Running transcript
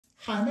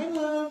Hi, my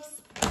loves.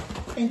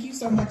 Thank you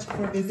so much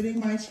for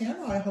visiting my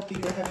channel. I hope that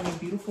you're having a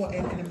beautiful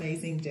and an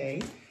amazing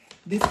day.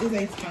 This is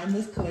a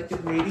timeless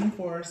collective reading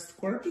for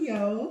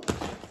Scorpio.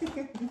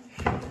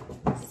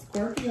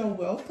 Scorpio,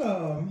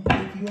 welcome.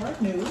 If you are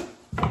new,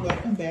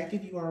 welcome back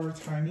if you are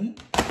returning.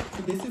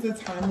 So this is a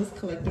timeless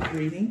collective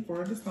reading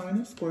for the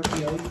sign of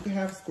Scorpio. You can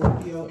have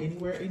Scorpio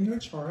anywhere in your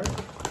chart.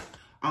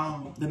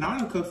 The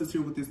Nine of Cups is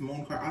here with this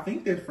moon card. I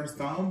think that for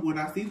some, when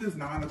I see this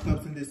Nine of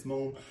Cups in this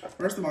moon,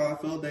 first of all, I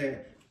feel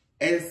that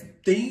as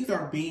things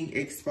are being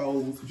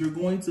exposed, you're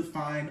going to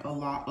find a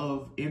lot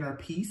of inner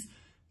peace,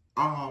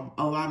 a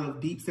lot of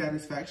deep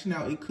satisfaction.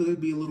 Now, it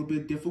could be a little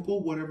bit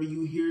difficult, whatever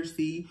you hear,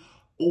 see,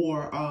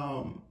 or,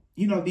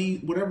 you know,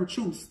 whatever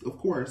truths, of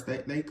course,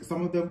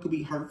 some of them could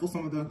be hurtful,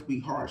 some of them could be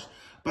harsh.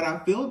 But I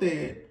feel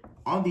that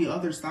on the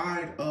other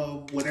side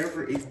of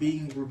whatever is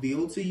being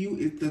revealed to you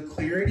is the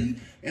clarity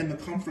and the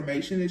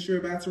confirmation that you're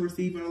about to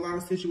receive in a lot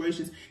of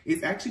situations.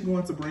 It's actually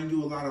going to bring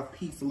you a lot of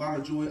peace, a lot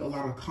of joy, a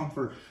lot of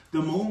comfort.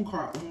 The moon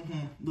card,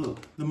 look,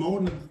 the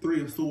moon and the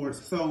Three of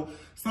Swords. So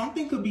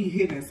something could be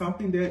hidden,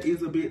 something that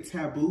is a bit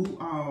taboo.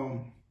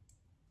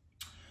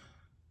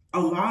 A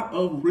lot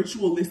of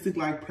ritualistic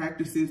like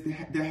practices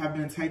that have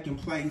been taking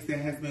place that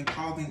has been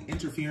causing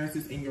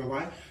interferences in your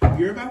life.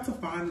 You're about to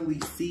finally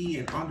see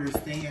and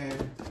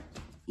understand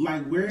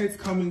like where it's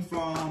coming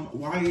from,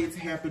 why it's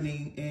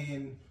happening,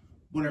 and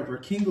whatever.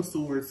 King of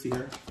Swords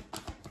here.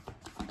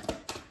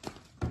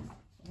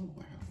 Oh,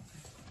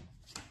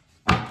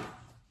 wow.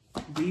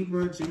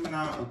 Libra,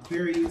 Gemini,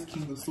 Aquarius,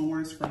 King of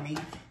Swords for me.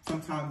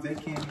 Sometimes they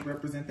can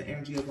represent the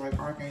energy of like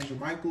Archangel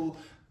Michael.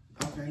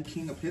 Okay,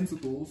 King of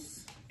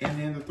Pentacles. And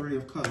then the Three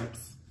of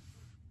Cups.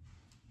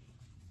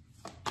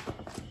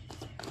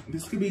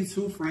 This could be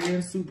two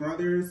friends, two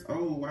brothers.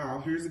 Oh,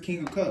 wow. Here's the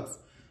King of Cups.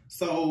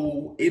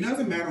 So it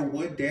doesn't matter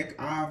what deck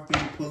I've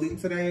been pulling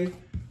today.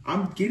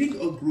 I'm getting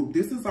a group.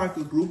 This is like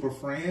a group of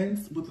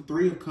friends with the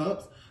Three of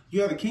Cups.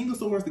 You have the King of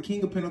Swords, the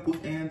King of Pentacles,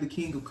 and the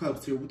King of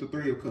Cups here with the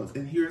Three of Cups.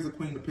 And here's the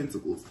Queen of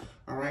Pentacles.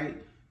 All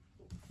right.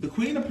 The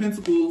Queen of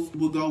Pentacles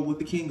will go with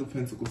the King of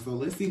Pentacles. So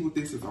let's see what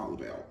this is all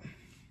about.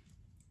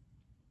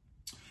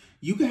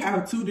 You can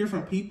have two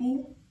different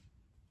people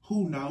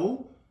who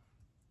know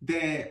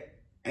that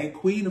a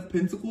Queen of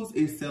Pentacles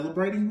is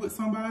celebrating with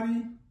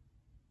somebody.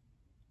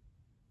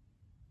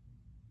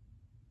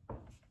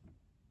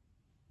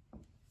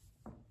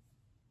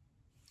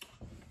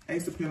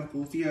 Ace of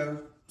Pentacles, yeah.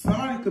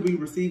 Somebody could be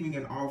receiving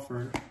an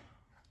offer.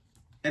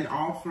 An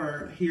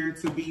offer here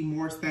to be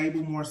more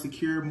stable, more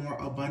secure,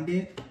 more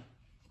abundant.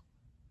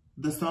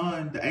 The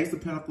Sun, the Ace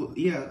of Pentacles,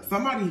 yeah.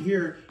 Somebody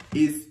here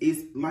is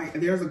like,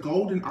 there's a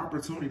golden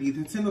opportunity.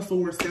 The Ten of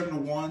Swords, Seven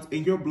of Wands,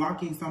 and you're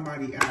blocking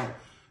somebody out.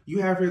 You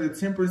have here the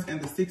Temperance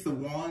and the Six of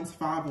Wands,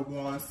 Five of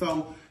Wands.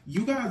 So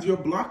you guys, you're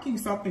blocking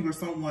something or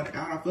someone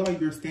out. I feel like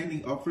you're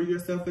standing up for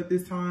yourself at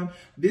this time.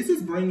 This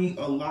is bringing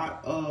a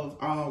lot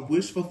of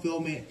wish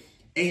fulfillment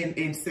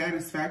and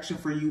satisfaction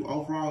for you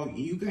overall.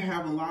 You could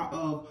have a lot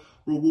of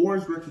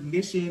rewards,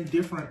 recognition,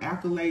 different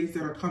accolades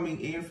that are coming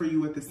in for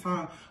you at this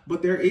time.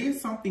 But there is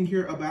something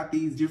here about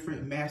these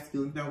different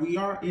masculines. Now, we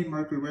are in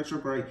Mercury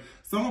retrograde.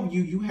 Some of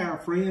you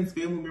have friends,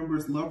 family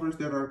members, lovers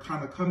that are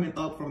kind of coming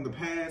up from the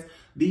past.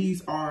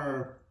 These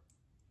are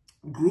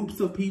groups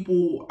of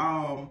people.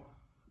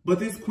 But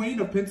this Queen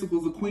of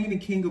Pentacles, the Queen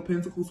and King of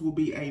Pentacles will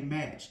be a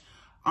match.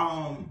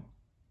 So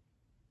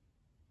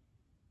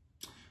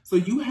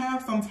you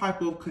have some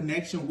type of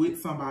connection with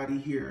somebody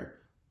here.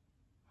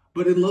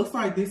 But it looks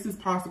like this is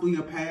possibly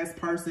a past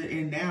person,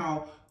 and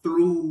now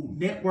through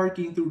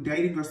networking, through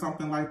dating or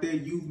something like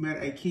that, you've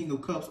met a King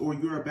of Cups, or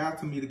you're about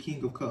to meet a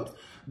King of Cups.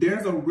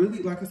 There's a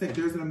really, like I said,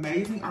 there's an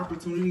amazing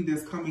opportunity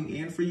that's coming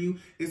in for you.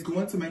 It's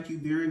going to make you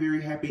very,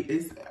 very happy.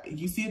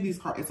 You see these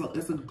cards,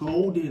 it's a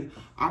golden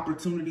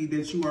opportunity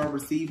that you are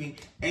receiving.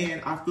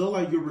 And I feel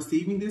like you're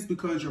receiving this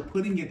because you're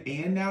putting it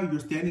in now.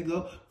 You're standing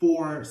up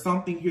for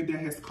something here that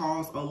has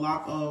caused a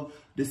lot of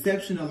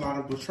deception, a lot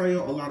of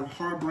betrayal, a lot of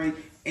heartbreak.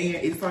 And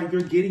it's like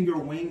you're getting your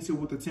wings here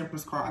with the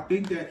Temperance card. I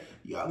think that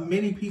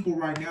many people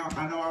right now,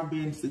 I know I've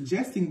been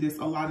suggesting this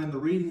a lot in the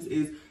readings,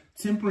 is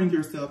tempering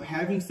yourself,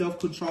 having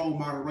self-control,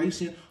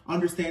 moderation,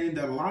 understanding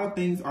that a lot of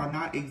things are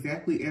not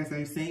exactly as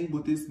they seem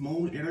with this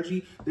moon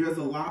energy. There's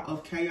a lot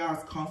of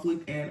chaos,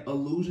 conflict, and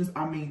illusions.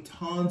 I mean,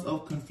 tons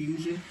of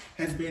confusion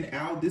has been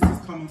out. This is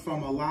coming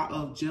from a lot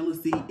of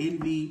jealousy,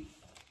 envy,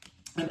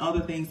 and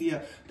other things.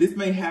 Yeah, this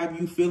may have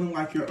you feeling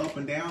like you're up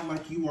and down,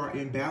 like you are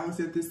imbalanced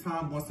at this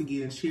time. Once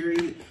again,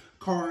 Chariot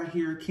card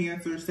here,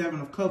 Cancer,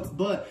 Seven of Cups.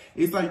 But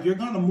it's like you're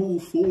going to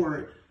move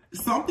forward.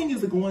 Something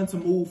is going to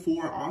move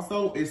forward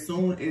also as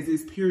soon as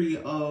this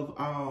period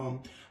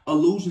of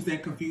illusions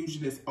and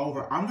confusion is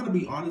over. I'm going to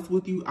be honest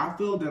with you. I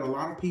feel that a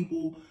lot of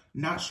people,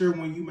 not sure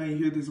when you may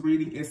hear this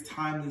reading, is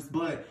timeless,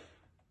 but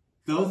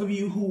those of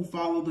you who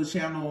follow the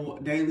channel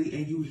daily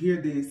and you hear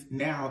this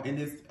now and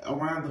it's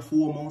around the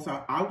full moon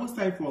time, I would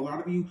say for a lot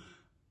of you,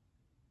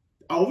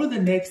 over the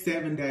next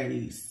 7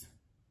 days,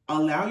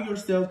 allow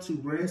yourself to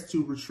rest,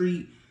 to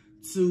retreat,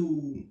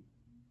 to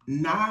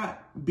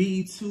not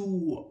be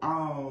too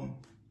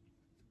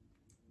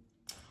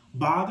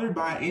bothered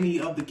by any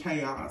of the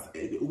chaos,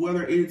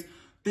 whether it's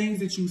things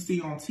that you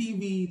see on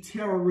TV,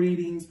 tarot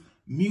readings,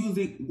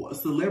 music,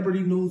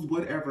 celebrity news,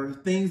 whatever,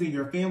 things in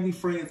your family,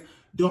 friends.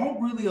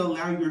 Don't really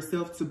allow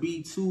yourself to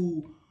be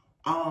too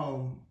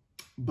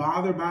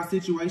bothered by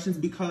situations,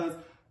 because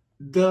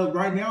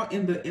right now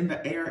in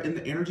the air, in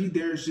the energy,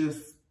 there's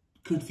just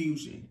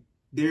confusion.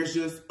 There's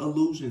just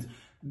illusions.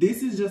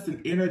 This is just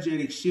an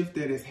energetic shift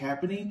that is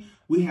happening.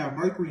 We have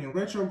Mercury in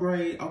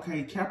retrograde.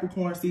 Okay,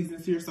 Capricorn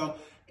season's here. So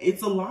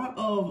it's a lot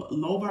of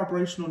low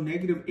vibrational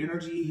negative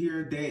energy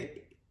here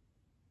that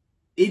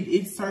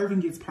it's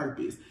serving its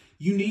purpose.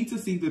 You need to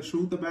see the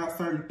truth about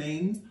certain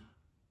things,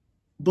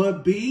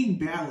 but being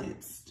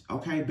balanced,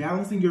 okay?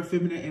 Balancing your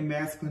feminine and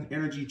masculine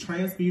energy,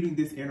 transmuting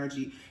this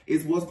energy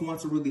is what's going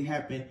to really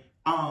happen.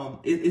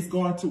 It's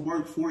going to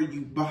work for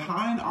you.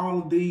 Behind all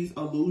of these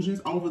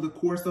illusions over the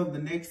course of the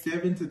next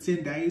 7 to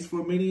 10 days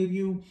for many of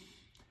you,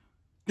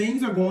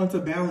 things are going to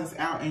balance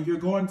out and you're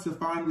going to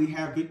finally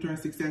have victory and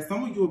success.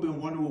 Some of you have been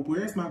wondering, well,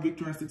 where's my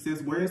victory and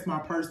success? Where is my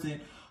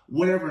person?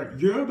 Whatever.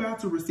 You're about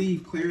to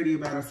receive clarity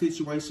about a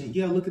situation.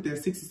 Yeah, look at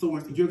that 6 of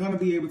Swords. You're going to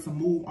be able to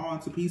move on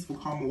to peaceful,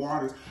 calmer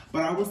waters.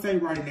 But I will say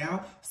right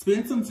now,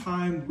 spend some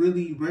time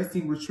really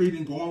resting,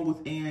 retreating, going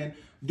within,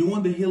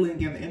 doing the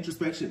healing and the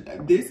introspection.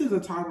 This is a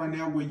time right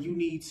now where you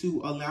need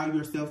to allow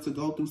yourself to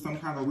go through some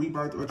kind of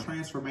rebirth or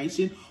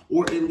transformation,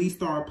 or at least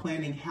start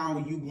planning how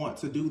you want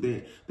to do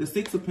that. The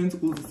 6 of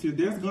Pentacles is here.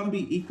 There's going to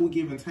be equal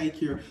give and take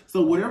here.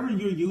 So whatever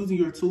you're using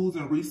your tools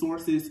and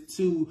resources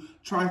to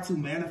try to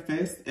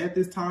manifest at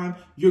this time,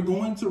 you're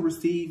going to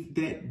receive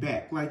that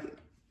back, like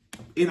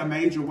in a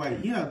major way.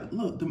 Yeah,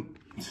 look,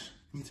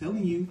 I'm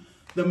telling you,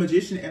 the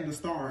Magician and the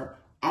Star,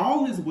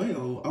 all is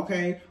well,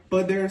 okay?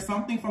 But there's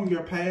something from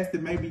your past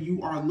that maybe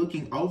you are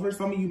looking over.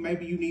 Some of you,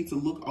 maybe you need to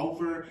look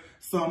over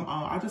some,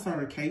 I just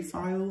heard of case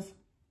files.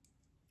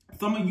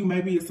 Some of you,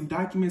 maybe it's some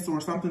documents or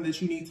something that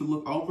you need to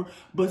look over.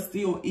 But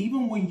still,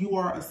 even when you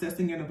are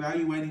assessing and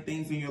evaluating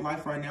things in your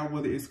life right now,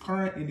 whether it's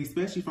current and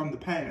especially from the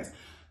past,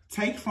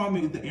 take from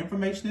it the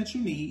information that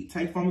you need,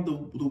 take from it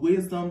the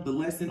wisdom, the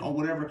lesson, or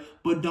whatever,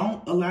 but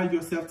don't allow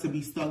yourself to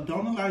be stuck.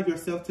 Don't allow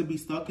yourself to be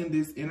stuck in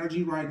this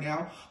energy right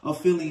now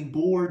of feeling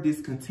bored,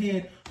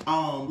 discontent,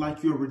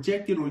 like you're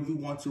rejected or you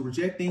want to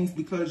reject things,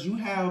 because you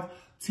have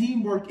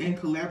teamwork and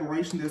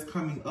collaboration that's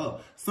coming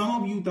up.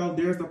 Some of you, though,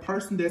 there's a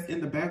person that's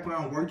in the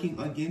background working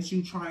against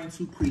you, trying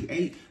to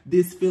create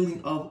this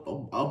feeling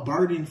of a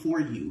burden for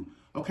you.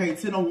 Okay,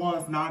 10 of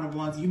Wands, 9 of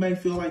Wands. You may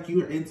feel like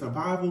you're in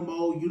survival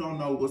mode. You don't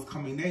know what's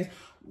coming next.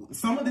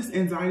 Some of this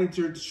anxiety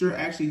that you're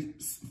actually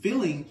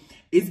feeling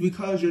is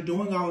because you're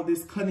doing all of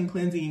this cutting,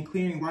 cleansing, and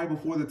clearing right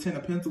before the 10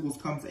 of Pentacles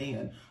comes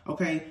in.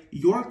 Okay,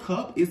 your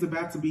cup is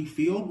about to be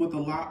filled with a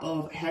lot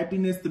of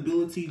happiness,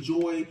 stability,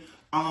 joy,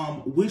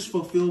 wish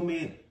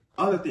fulfillment,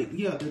 other things.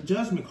 Yeah, the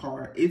Judgment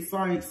card. It's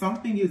like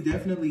something is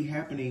definitely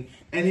happening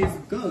and it's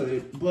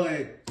good,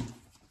 but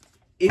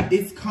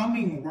it's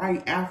coming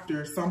right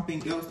after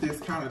something else that's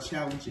kind of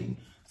challenging.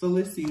 So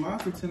let's see. Why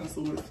is the 10 of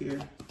Swords here?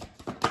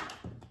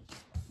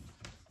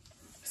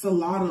 It's a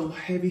lot of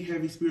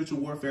heavy spiritual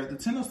warfare. The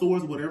 10 of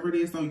Swords, whatever it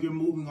is, though, you're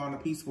moving on to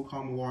peaceful,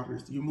 calmer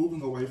waters. You're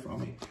moving away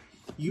from it.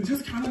 You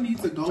just kind of need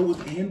to go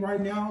within right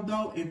now,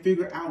 though, and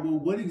figure out, well,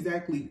 what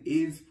exactly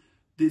is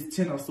this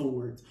 10 of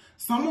Swords?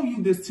 Some of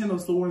you, this 10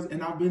 of Swords,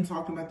 and I've been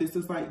talking about this,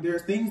 it's like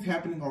there's things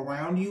happening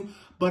around you,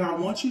 but I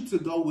want you to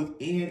go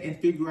within and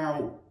figure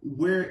out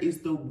where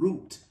is the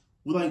root.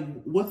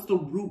 Like, what's the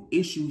root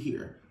issue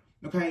here?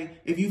 Okay,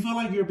 if you feel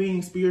like you're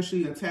being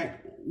spiritually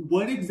attacked,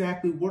 what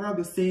are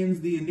the sins,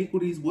 the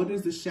iniquities? What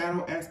is the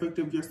shadow aspect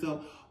of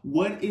yourself?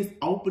 What is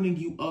opening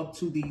you up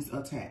to these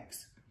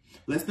attacks?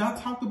 Let's not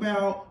talk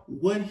about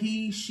what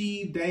he,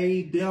 she,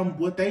 they, them,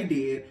 what they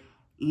did.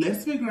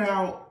 Let's figure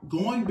out,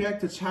 going back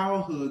to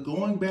childhood,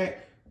 going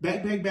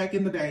back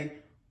in the day,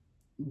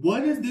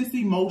 what is this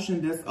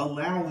emotion that's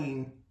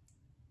allowing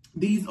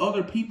these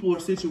other people or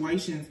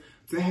situations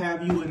to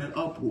have you in an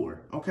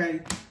uproar?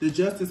 Okay, the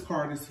Justice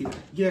card is here.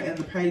 Yeah, and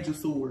the Page of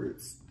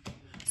Swords.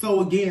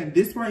 So again,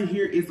 this right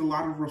here is a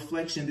lot of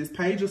reflection. This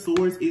Page of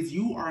Swords is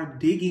you are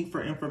digging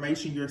for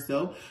information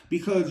yourself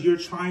because you're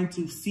trying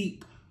to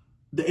seek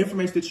the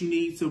information that you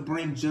need to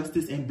bring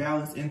justice and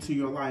balance into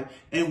your life.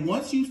 And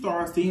once you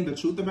start seeing the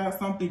truth about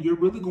something, you're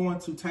really going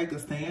to take a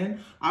stand,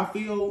 I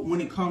feel,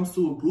 when it comes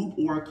to a group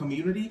or a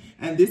community.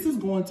 And this is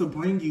going to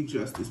bring you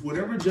justice,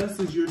 whatever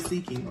justice you're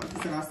seeking. Like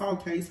I said, I saw a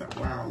case.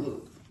 Wow,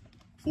 look.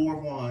 4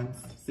 of Wands.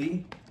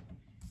 See?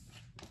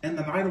 And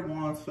the Knight of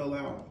Wands fell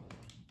out.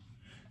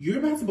 You're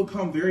about to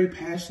become very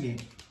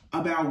passionate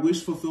about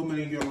wish fulfillment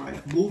in your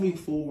life, moving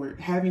forward,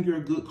 having your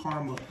good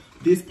karma,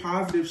 this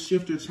positive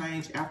shift or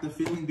change after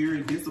feeling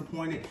very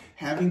disappointed,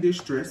 having this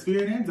stress,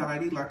 fear, and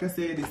anxiety, like I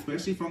said,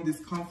 especially from this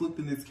conflict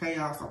and this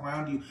chaos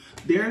around you.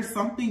 There's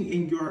something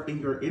in your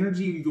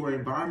energy, your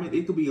environment.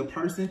 It could be a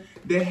person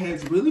that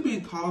has really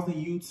been causing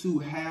you to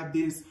have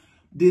this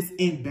this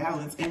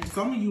imbalance. And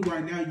some of you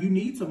right now, you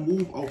need to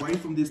move away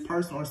from this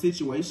person or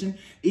situation.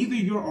 Either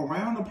you're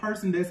around a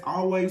person that's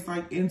always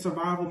like in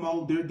survival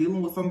mode. They're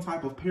dealing with some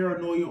type of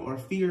paranoia or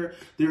fear.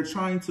 They're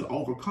trying to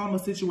overcome a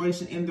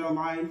situation in their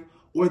life.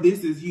 Or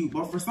this is you.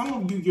 But for some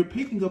of you, you're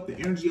picking up the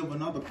energy of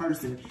another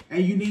person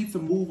and you need to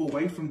move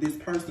away from this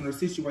person or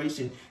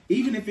situation,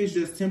 even if it's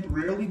just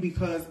temporarily,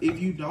 because if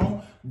you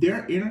don't,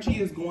 their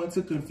energy is going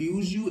to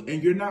confuse you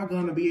and you're not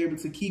going to be able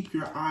to keep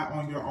your eye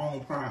on your own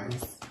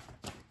prize.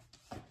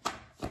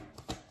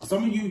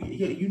 Some of you,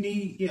 you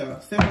need,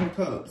 7 of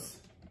Cups.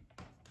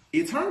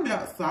 It turned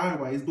out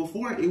sideways.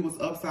 Before it was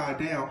upside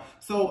down.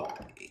 So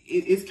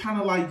it's kind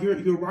of like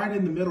you're right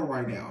in the middle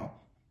right now.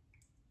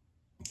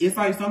 It's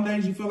like some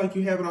days you feel like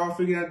you have it all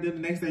figured out, then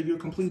the next day you're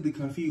completely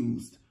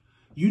confused.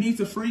 You need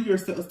to free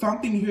yourself.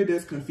 Something here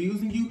that's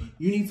confusing you,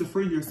 you need to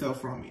free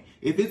yourself from it.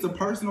 If it's a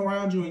person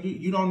around you and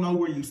you don't know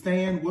where you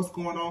stand, what's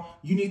going on,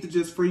 you need to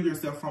just free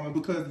yourself from it,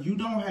 because you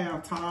don't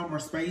have time or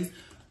space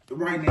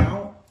right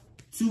now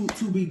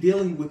to be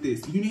dealing with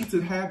this. You need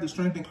to have the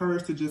strength and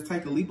courage to just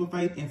take a leap of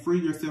faith and free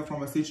yourself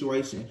from a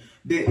situation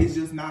that is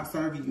just not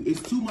serving you. It's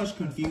too much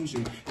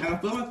confusion. And I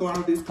feel like a lot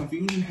of this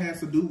confusion has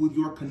to do with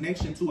your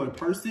connection to a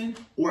person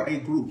or a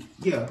group.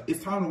 Yeah,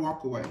 it's time to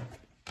walk away.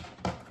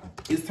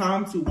 It's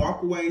time to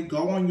walk away,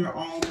 go on your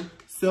own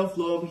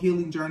self-love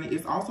healing journey.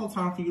 It's also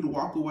time for you to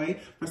walk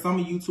away, for some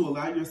of you to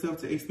allow yourself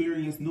to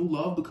experience new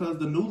love, because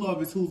the new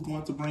love is who's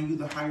going to bring you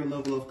the higher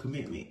level of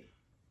commitment.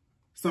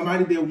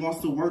 Somebody that wants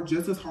to work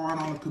just as hard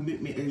on a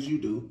commitment as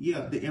you do.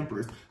 Yeah, the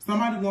Empress.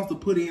 Somebody wants to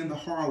put in the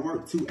hard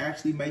work to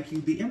actually make you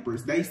the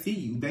Empress. They see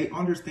you. They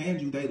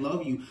understand you. They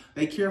love you.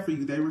 They care for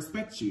you. They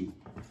respect you.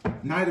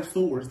 Knight of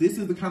Swords. This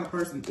is the kind of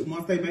person,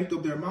 once they make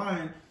up their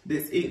mind,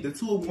 that's it. The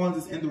Two of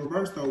Wands is in the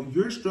reverse, though.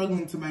 You're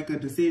struggling to make a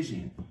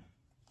decision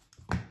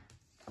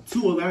to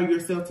allow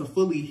yourself to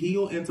fully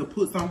heal and to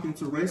put something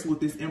to rest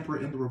with this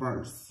Emperor in the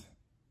reverse.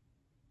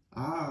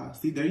 Ah,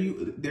 see,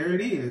 there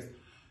it is.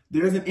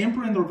 There's an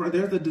Emperor in the reverse.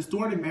 There's a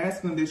distorted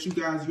masculine that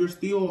you're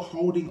still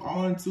holding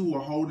on to or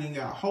holding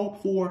out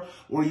hope for,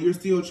 or you're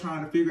still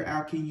trying to figure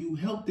out, can you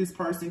help this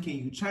person? Can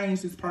you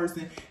change this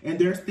person? And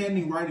they're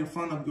standing right in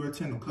front of your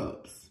 10 of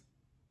Cups.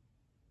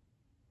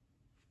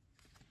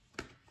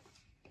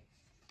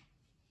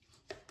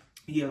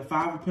 Yeah,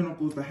 5 of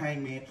Pentacles, the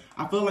Hangman.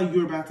 I feel like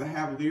you're about to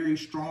have a very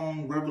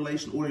strong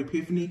revelation or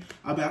epiphany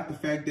about the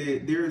fact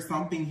that there is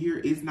something here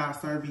is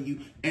not serving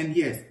you. And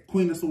yes,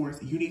 Queen of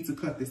Swords, you need to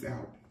cut this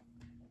out.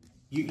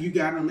 You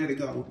got to let it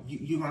go.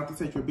 You're going to have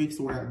to take your big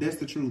sword out. That's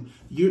the truth.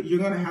 You're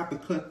going to have to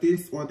cut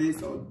this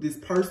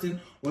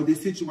person or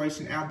this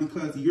situation out,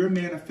 because you're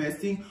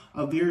manifesting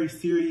a very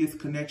serious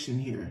connection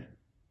here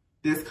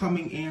that's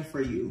coming in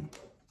for you.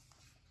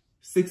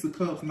 6 of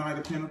Cups, Knight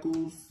of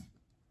Pentacles.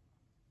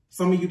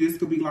 Some of you, this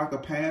could be like a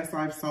past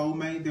life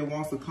soulmate that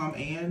wants to come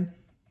in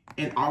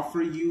and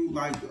offer you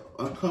like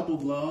a cup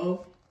of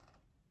love.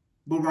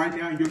 But right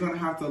now, you're going to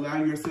have to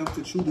allow yourself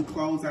to truly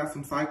close out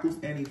some cycles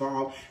and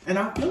evolve. And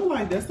I feel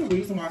like that's the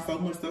reason why so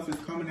much stuff is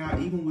coming out,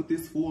 even with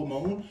this full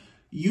moon.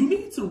 You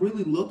need to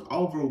really look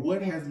over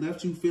what has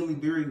left you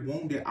feeling very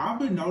wounded. I've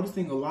been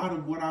noticing a lot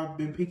of what I've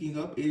been picking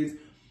up is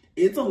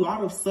it's a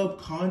lot of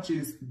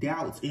subconscious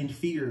doubts and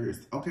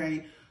fears,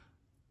 okay?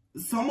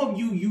 Some of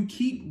you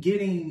keep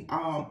getting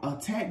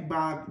attacked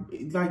by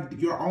like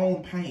your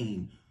own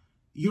pain.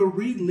 You're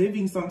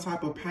reliving some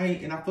type of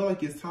pain, and I feel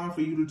like it's time for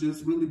you to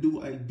just really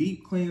do a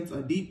deep cleanse,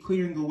 a deep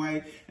clearing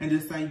away, and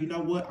just say, you know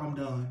what, I'm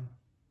done.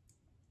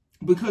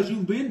 Because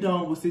you've been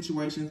done with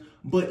situations,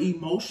 but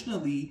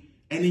emotionally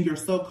and in your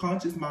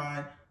subconscious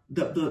mind,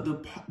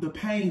 the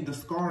pain, the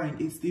scarring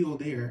is still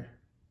there.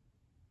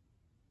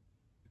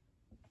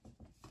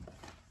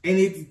 And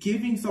it's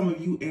giving some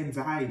of you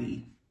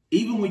anxiety.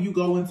 Even when you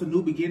go into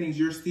new beginnings,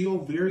 you're still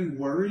very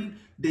worried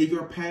that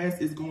your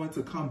past is going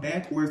to come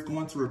back or it's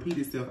going to repeat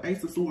itself.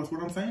 Ace of Swords,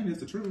 what I'm saying is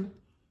the truth.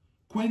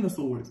 Queen of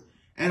Swords.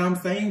 And I'm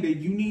saying that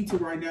you need to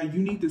right now, you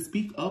need to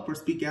speak up or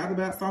speak out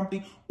about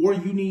something, or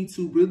you need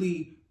to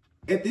really,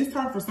 at this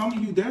time for some of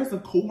you, there's a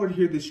cord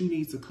here that you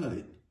need to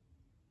cut.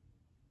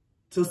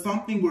 To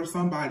something or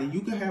somebody.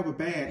 You could have a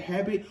bad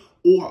habit,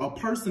 or a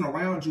person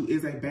around you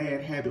is a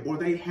bad habit, or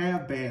they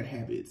have bad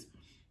habits.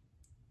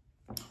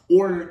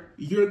 Or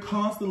you're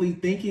constantly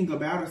thinking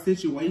about a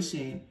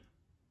situation.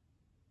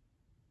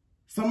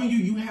 Some of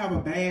you have a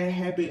bad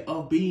habit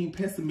of being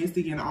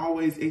pessimistic and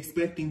always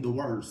expecting the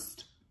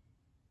worst.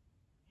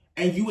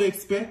 And you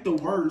expect the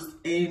worst,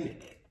 and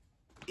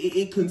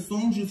it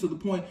consumes you to the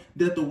point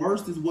that the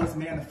worst is what's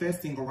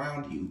manifesting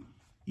around you.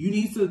 You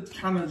need to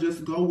kind of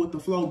just go with the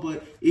flow.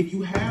 But if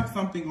you have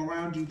something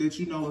around you that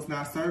you know is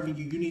not serving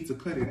you, you need to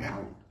cut it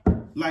out.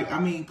 Like, I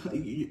mean,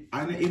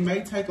 it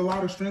may take a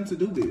lot of strength to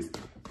do this.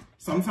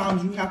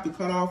 Sometimes you have to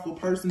cut off a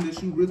person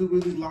that you really,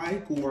 really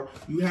like, or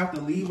you have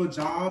to leave a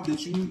job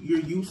that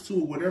you're used to,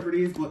 or whatever it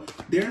is. But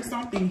there's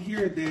something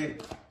here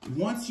that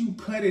once you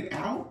cut it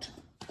out,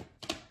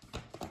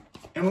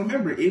 and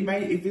remember, it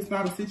may, if it's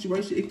not a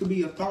situation, it could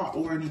be a thought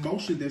or an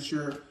emotion that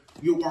you're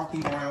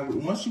walking around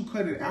with. Once you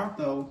cut it out,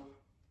 though,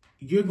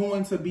 you're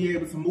going to be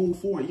able to move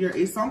forward.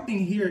 It's something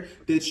here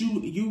that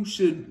you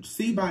should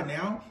see by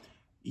now.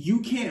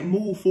 You can't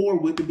move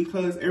forward with it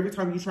because every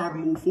time you try to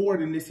move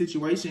forward in this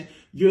situation,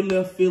 you're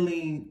left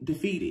feeling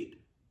defeated.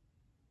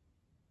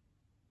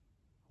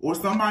 Or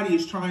somebody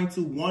is trying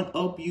to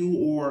one-up you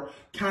or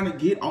kind of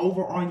get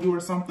over on you or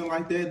something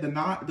like that.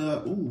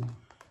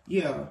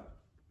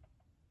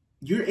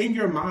 You're in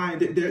your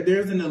mind.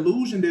 There's an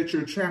illusion that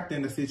you're trapped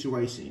in a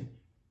situation,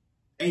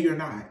 and you're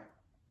not.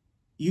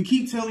 You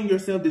keep telling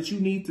yourself that you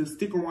need to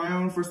stick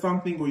around for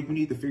something, or you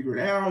need to figure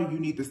it out, you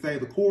need to stay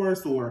the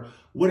course, or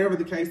whatever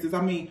the case is.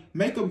 I mean,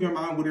 make up your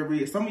mind, whatever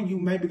it is. Some of you,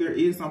 maybe there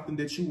is something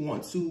that you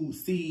want to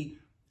see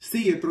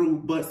it through,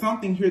 but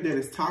something here that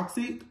is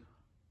toxic.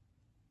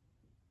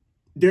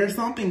 There's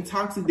something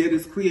toxic that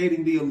is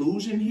creating the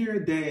illusion here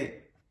that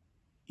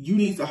you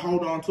need to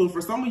hold on to.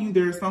 For some of you,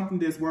 there's something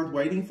that's worth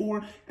waiting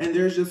for, and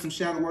there's just some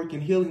shadow work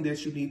and healing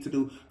that you need to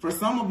do. For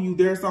some of you,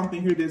 there's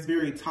something here that's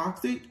very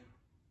toxic,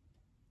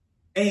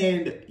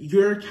 and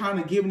you're kind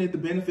of giving it the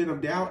benefit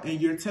of doubt, and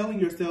you're telling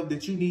yourself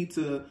that you need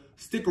to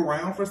stick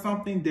around for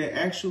something that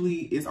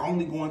actually is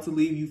only going to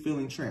leave you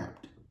feeling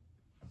trapped.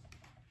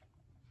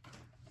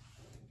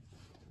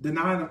 The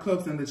Nine of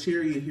Cups and the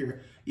Chariot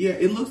here. Yeah,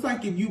 it looks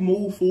like if you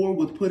move forward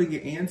with putting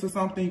an end to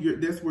something,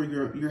 that's where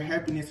your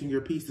happiness and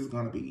your peace is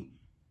going to be.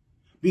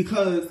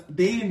 Because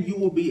then you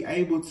will be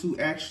able to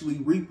actually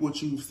reap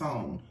what you've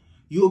sown.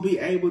 You'll be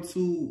able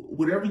to,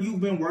 whatever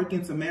you've been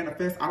working to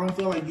manifest, I don't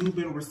feel like you've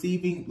been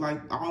receiving like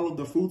all of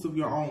the fruits of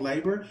your own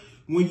labor.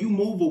 When you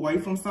move away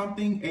from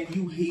something and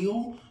you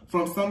heal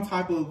from some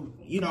type of,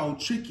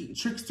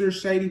 trickster,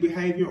 shady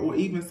behavior, or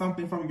even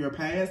something from your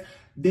past,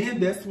 then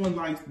that's when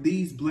like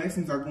these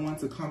blessings are going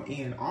to come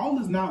in. All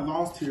is not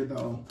lost here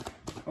though,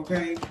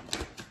 okay?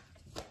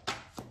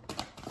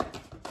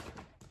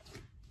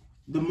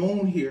 The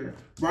moon here.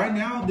 Right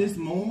now, this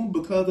moon,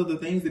 because of the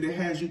things that it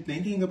has you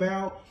thinking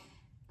about,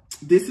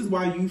 this is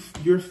why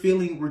you're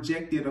feeling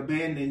rejected,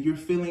 abandoned. You're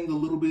feeling a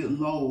little bit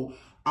low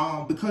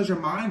because your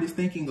mind is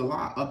thinking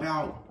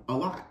about a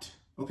lot,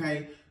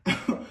 okay?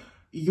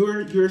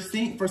 You're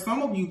seeing, for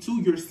some of you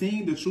too, you're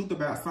seeing the truth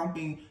about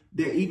something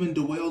that even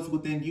dwells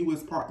within you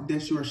as part,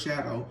 that's your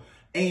shadow.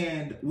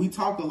 And we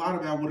talk a lot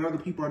about what other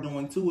people are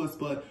doing to us,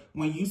 but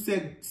when you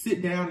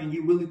sit down and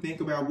you really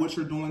think about what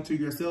you're doing to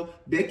yourself,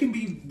 that can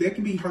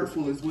be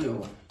hurtful as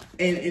well.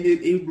 And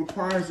it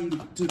requires you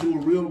to do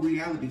a real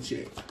reality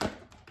check.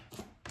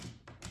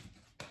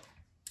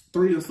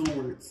 Three of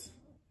Swords.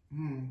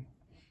 Some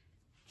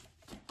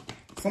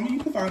of you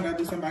can find out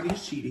that somebody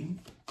is cheating,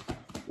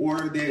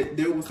 or that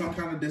there was some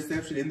kind of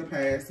deception in the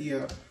past.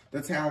 Yeah,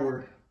 the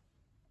Tower.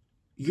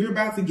 You're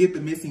about to get the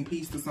missing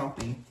piece to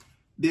something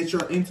that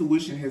your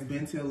intuition has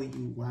been telling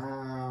you.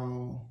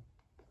 Wow.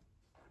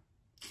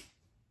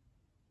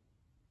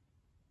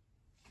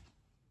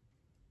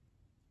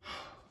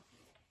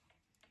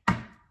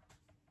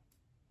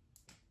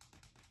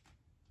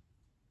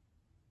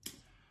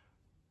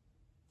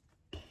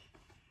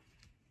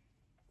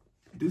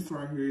 This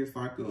right here is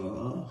like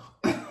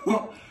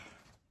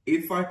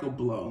it's like a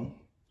blow.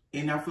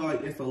 And I feel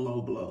like it's a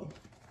low blow.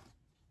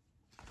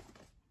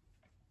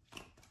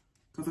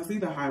 Because I see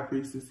the High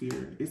Priestess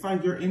here. It's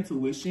like your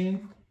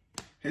intuition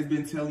has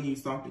been telling you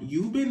something.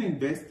 You've been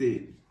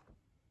invested,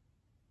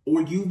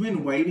 or you've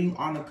been waiting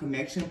on a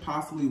connection,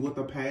 possibly with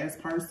a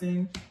past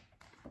person.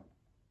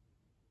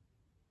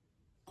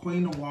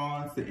 Queen of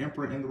Wands, the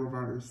Emperor in the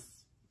reverse.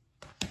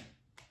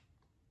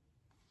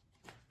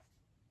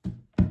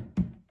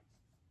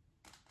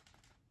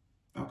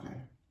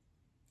 Okay.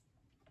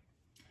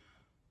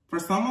 For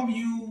some of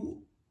you,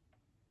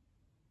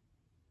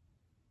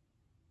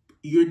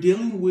 you're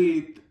dealing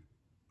with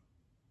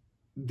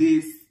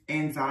this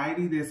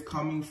anxiety that's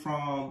coming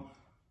from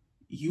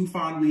you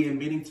finally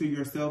admitting to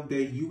yourself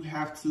that you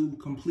have to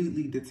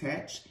completely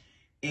detach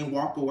and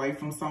walk away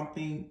from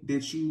something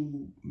that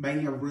you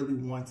may have really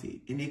wanted.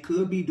 And it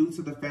could be due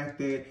to the fact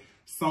that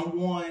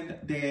someone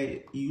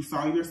that you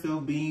saw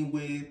yourself being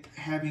with,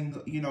 having,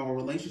 a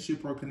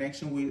relationship or a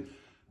connection with,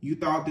 you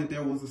thought that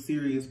there was a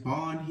serious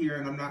bond here.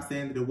 And I'm not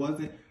saying that it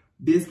wasn't.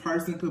 This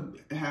person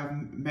could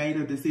have made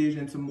a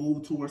decision to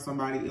move towards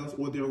somebody else,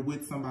 or they're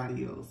with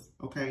somebody else,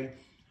 okay?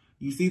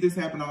 You see this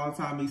happen all the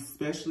time,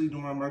 especially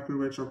during Mercury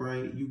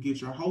retrograde. You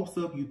get your hopes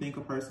up. You think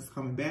a person's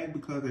coming back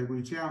because they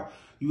reach out.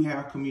 You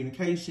have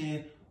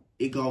communication.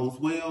 It goes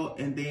well.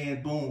 And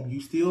then, boom, you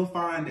still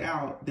find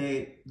out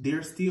that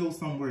they're still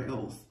somewhere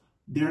else.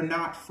 They're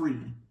not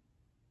free,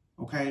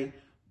 okay?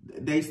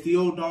 They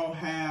still don't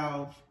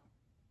have...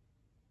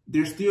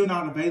 They're still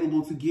not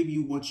available to give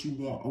you what you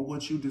want or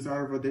what you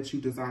deserve or that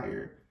you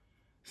desire.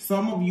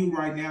 Some of you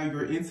right now,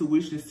 your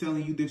intuition is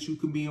telling you that you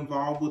could be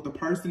involved with a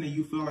person and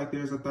you feel like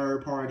there's a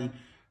third party.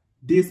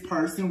 This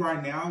person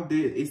right now,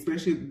 that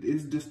especially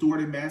is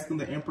distorted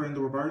masculine, the Emperor in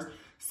the reverse,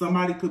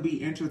 somebody could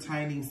be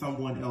entertaining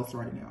someone else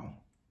right now.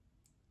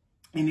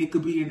 And it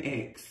could be an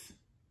ex,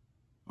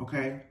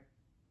 okay?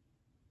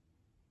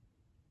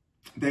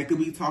 They could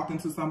be talking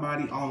to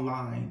somebody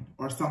online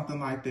or something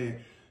like that.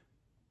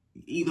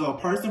 either a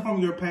person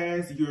from your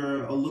past,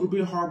 you're a little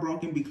bit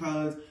heartbroken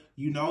because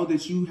you know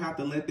that you have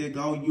to let that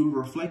go. You're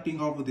reflecting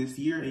over this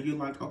year and you're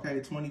like, okay,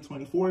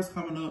 2024 is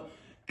coming up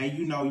and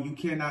you know you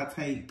cannot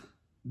take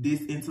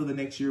this into the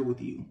next year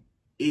with you.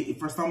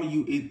 For some of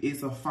you,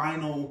 it's a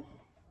final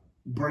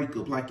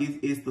breakup. Like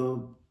it's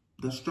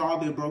the straw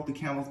that broke the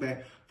camel's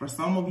back. For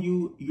some of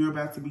you, you're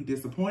about to be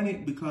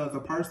disappointed because a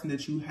person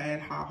that you had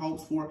high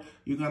hopes for,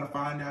 you're going to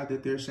find out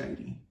that they're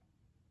shady.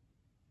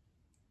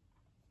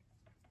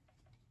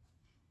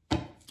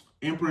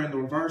 Emperor in the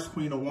reverse,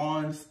 Queen of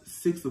Wands,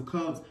 Six of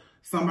Cups.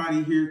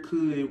 Somebody here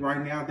could,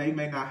 right now, they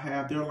may not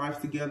have their lives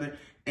together.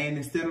 And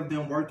instead of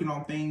them working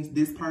on things,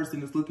 this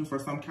person is looking for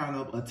some kind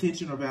of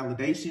attention or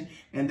validation.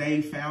 And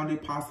they found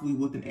it possibly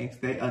with an ex.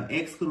 An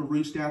ex could have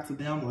reached out to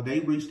them or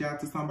they reached out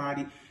to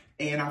somebody.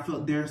 And I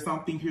feel there's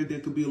something here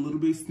that could be a little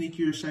bit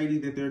sneaky or shady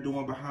that they're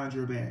doing behind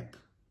your back.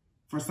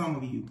 For some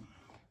of you.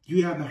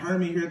 You have the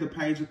Hermit here, the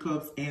Page of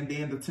Cups, and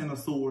then the Ten of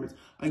Swords.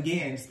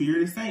 Again,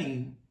 Spirit is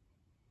saying,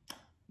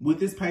 with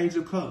this Page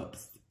of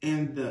Cups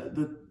and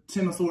the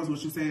Ten of Swords,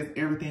 which says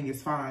everything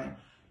is fine.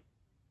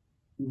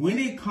 When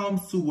it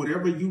comes to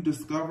whatever you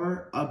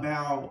discover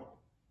about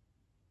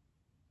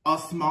a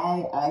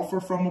small offer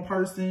from a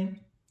person,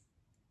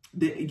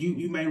 that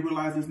you may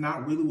realize it's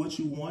not really what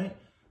you want.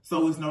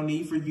 So it's no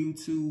need for you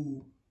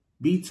to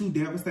be too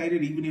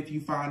devastated, even if you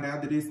find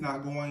out that it's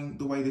not going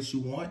the way that you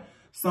want.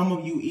 Some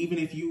of you, even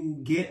if you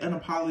get an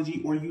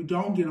apology or you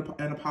don't get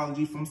an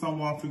apology from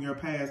someone from your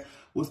past,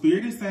 what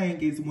Spirit is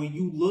saying is when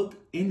you look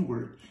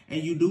inward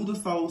and you do the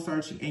soul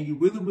searching and you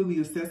really, really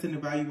assess and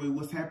evaluate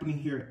what's happening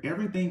here,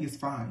 everything is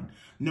fine.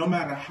 No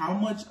matter how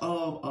much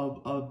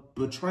of a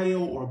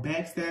betrayal or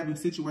backstabbing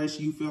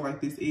situation you feel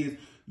like this is,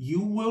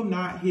 you will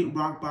not hit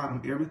rock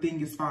bottom.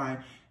 Everything is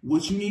fine.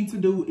 What you need to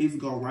do is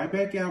go right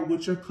back out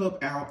with your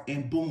cup out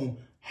and boom,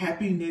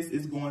 happiness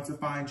is going to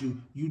find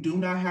you. You do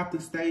not have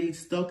to stay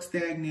stuck,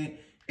 stagnant,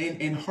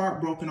 and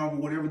heartbroken over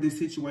whatever this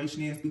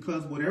situation is,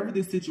 because whatever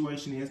this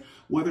situation is,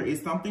 whether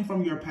it's something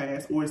from your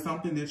past or it's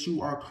something that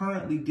you are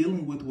currently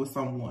dealing with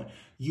someone,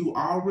 you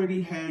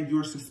already had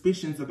your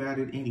suspicions about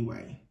it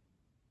anyway.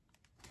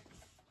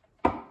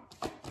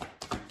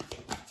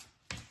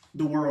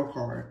 The World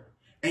card.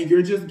 And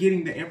you're just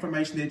getting the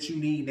information that you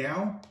need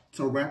now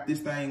to wrap this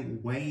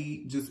thing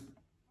just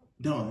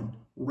done.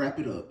 Wrap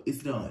it up. It's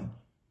done.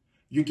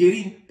 You're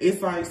getting,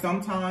 it's like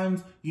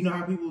sometimes, you know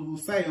how people will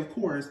say, of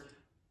course,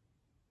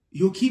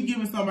 you'll keep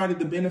giving somebody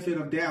the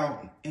benefit of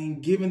doubt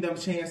and giving them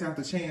chance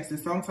after chance. And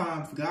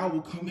sometimes God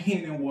will come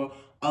in and will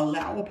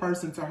allow a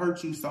person to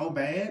hurt you so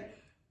bad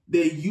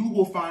that you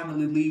will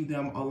finally leave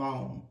them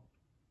alone.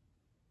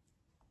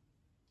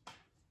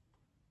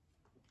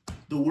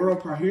 The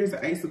World card, here's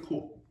the Ace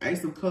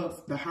of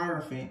Cups, the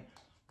Hierophant,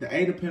 the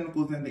Eight of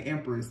Pentacles, and the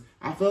Empress.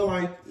 I feel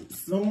like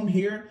soon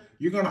here,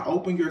 you're going to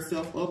open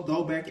yourself up,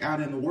 go back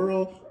out in the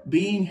world,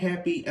 being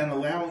happy and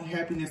allowing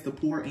happiness to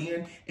pour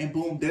in. And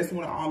boom, that's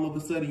when all of a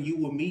sudden you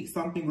will meet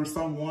something or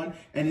someone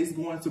and it's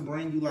going to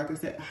bring you, like I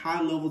said,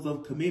 high levels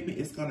of commitment.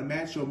 It's going to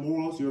match your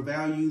morals, your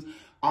values.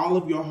 All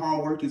of your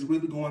hard work is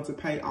really going to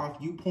pay off.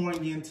 You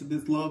pouring into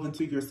this love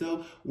into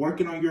yourself,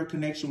 working on your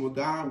connection with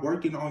God,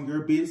 working on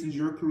your business,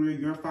 your career,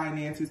 your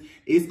finances.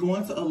 It's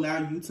going to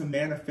allow you to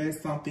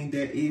manifest something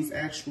that is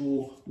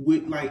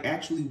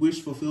actually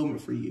wish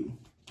fulfillment for you.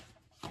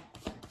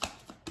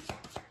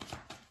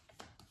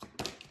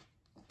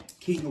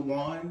 King of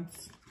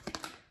Wands.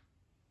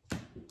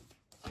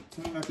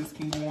 Tell me about this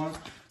King of Wands.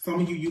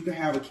 Some of you could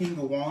have a King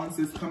of Wands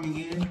that's coming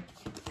in.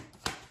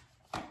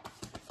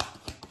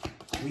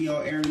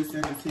 Leo, Aries,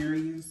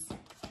 Sagittarius.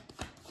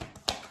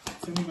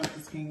 Tell me about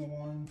this King of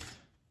Wands.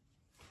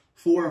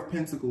 Four of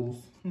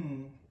Pentacles.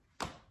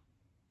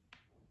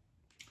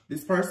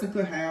 This person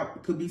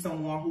could be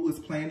someone who is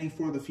planning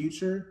for the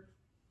future.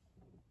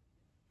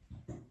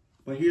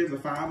 But here's the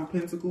Five of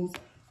Pentacles.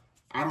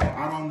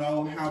 I don't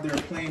know how their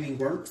planning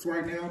works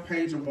right now.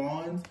 Page of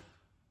Wands.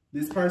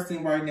 This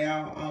person right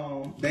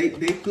now, they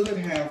could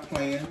have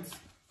plans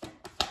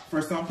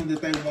for something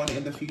that they want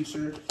in the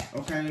future,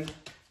 okay?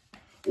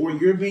 Or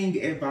you're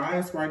being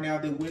advised right now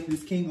that when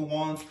this King of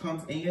Wands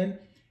comes in,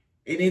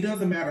 and it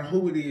doesn't matter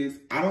who it is,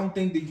 I don't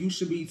think that you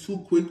should be too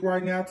quick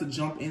right now to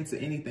jump into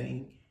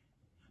anything.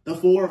 The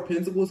Four of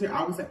Pentacles here,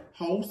 I would say,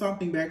 hold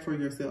something back for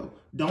yourself.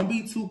 Don't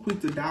be too quick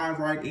to dive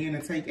right in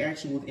and take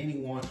action with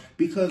anyone.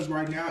 Because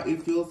right now,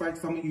 it feels like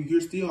some of you,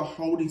 you're still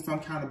holding some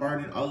kind of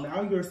burden.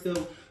 Allow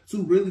yourself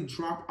to really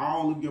drop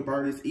all of your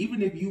burdens.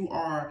 Even if you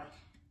are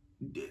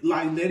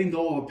like letting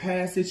go of a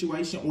past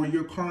situation or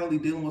you're currently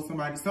dealing with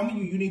somebody. Some of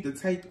you need to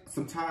take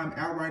some time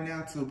out right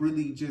now to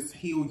really just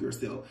heal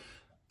yourself.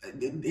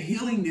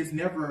 Healing is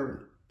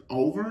never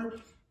over,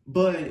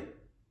 but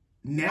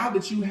now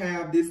that you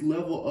have this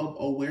level of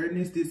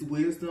awareness, this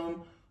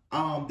wisdom,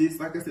 this,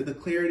 like I said, the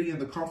clarity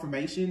and the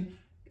confirmation,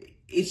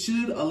 it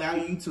should allow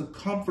you to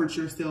comfort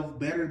yourself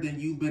better than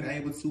you've been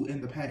able to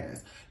in the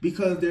past.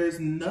 Because there's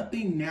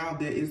nothing now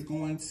that is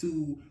going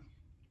to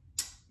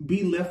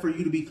be left for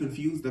you to be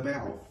confused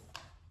about.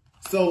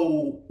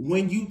 So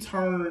when you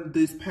turn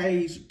this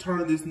page,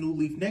 turn this new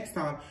leaf next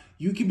time,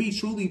 you can be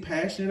truly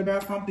passionate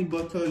about something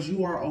because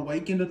you are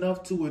awakened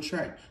enough to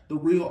attract the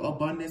real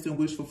abundance and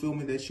wish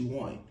fulfillment that you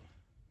want.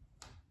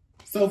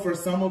 So for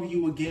some of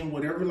you, again,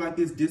 whatever like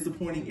this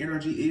disappointing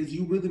energy is,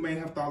 you really may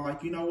have thought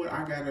like, you know what,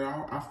 I got it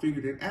all, I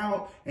figured it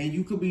out. And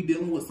you could be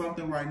dealing with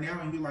something right now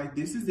and you're like,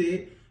 this is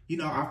it. You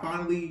know, I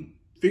finally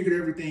figured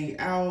everything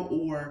out.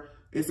 Or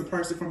it's a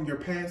person from your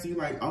past and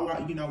you're like,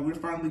 oh, you know, we're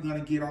finally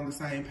going to get on the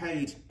same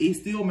page. It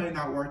still may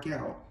not work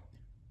out.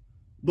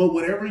 But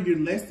whatever your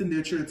lesson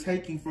that you're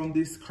taking from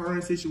this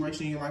current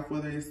situation in your life,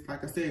 whether it's,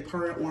 like I said,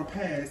 current or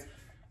past,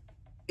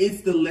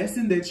 it's the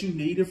lesson that you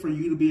needed for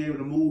you to be able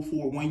to move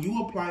forward. When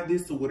you apply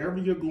this to whatever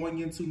you're going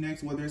into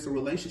next, whether it's a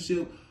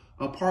relationship,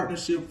 a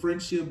partnership,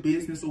 friendship,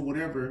 business, or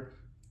whatever,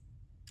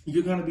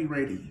 you're going to be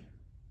ready.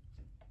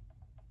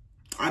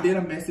 I did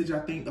a message, I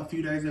think, a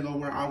few days ago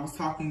where I was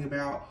talking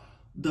about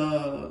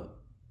the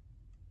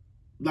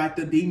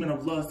demon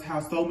of lust, how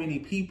so many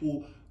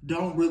people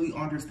don't really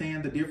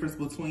understand the difference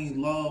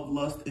between love,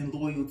 lust, and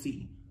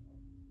loyalty.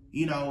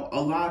 You know,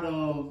 a lot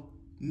of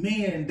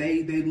men,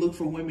 they look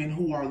for women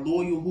who are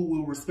loyal, who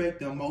will respect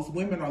them. Most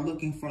women are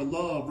looking for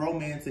love,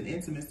 romance, and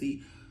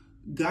intimacy.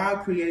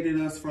 God created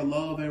us for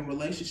love and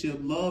relationship.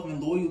 Love and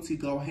loyalty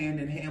go hand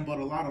in hand, but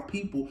a lot of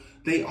people,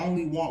 they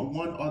only want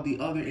one or the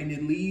other, and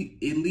it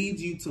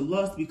leads you to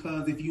lust,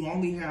 because if you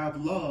only have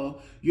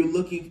love, you're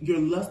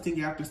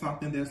lusting after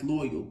something that's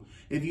loyal.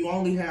 If you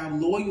only have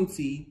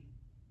loyalty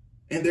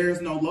and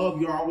there's no love,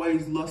 you're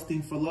always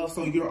lusting for love.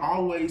 So you're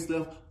always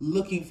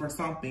looking for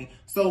something.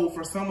 So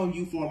for some of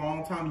you, for a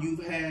long time,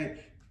 you've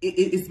had,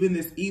 it's been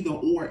this either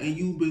or, and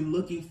you've been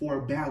looking for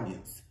a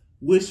balance,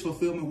 wish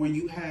fulfillment, where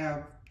you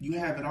have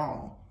it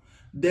all.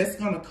 That's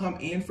going to come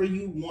in for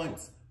you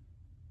once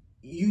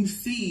you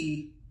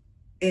see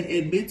and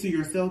admit to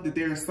yourself that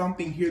there is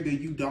something here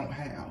that you don't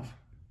have.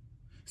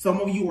 Some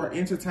of you are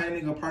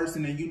entertaining a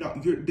person and you know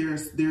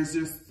there's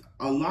just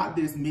a lot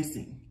that's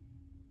missing.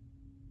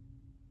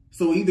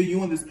 So either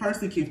you and this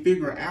person can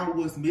figure out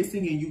what's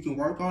missing and you can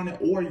work on it,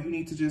 or you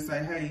need to just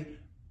say, hey,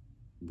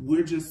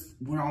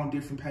 we're on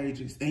different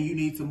pages and you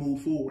need to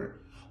move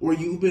forward. Or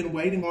you've been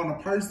waiting on a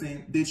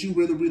person that you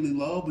really, really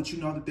love, but you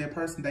know that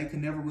person, they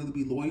can never really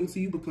be loyal to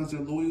you because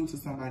they're loyal to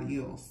somebody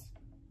else.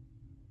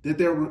 That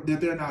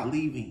they're not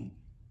leaving.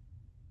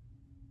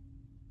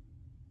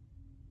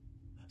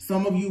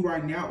 Some of you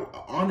right now,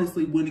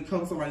 honestly, when it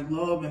comes to like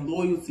love and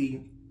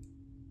loyalty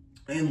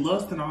and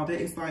lust and all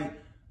that, it's like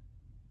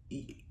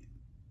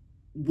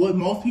what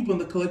most people in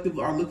the collective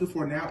are looking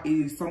for now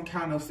is some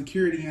kind of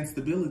security and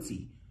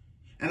stability.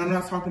 And I'm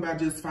not talking about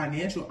just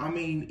financial. I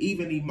mean,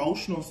 even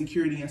emotional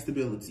security and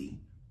stability.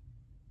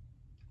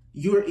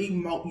 You're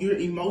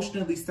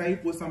emotionally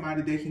safe with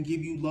somebody that can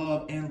give you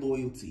love and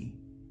loyalty.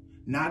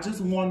 Not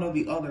just one or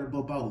the other,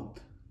 but both.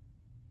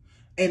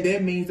 And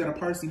that means that a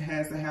person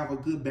has to have a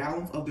good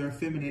balance of their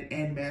feminine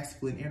and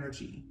masculine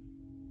energy.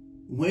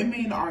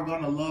 Women are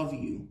going to love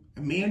you.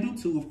 Men do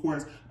too, of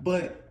course.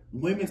 But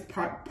women's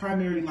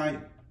primary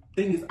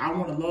thing is, I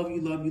want to love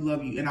you, love you,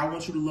 love you. And I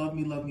want you to love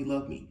me, love me,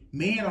 love me.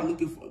 Men are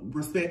looking for,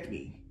 respect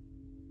me.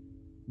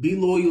 Be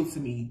loyal to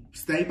me.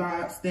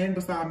 Stand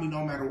beside me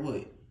no matter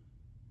what.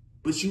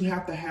 But you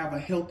have to have a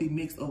healthy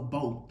mix of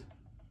both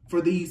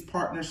for these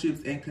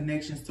partnerships and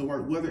connections to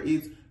work, whether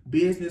it's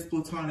business,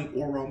 platonic,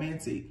 or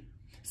romantic.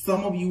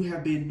 Some of you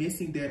have been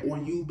missing that, or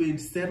you've been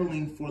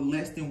settling for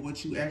less than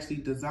what you actually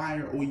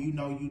desire or you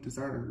know you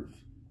deserve.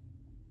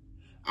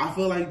 I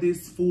feel like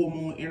this full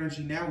moon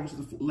energy now, which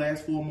is the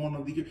last full moon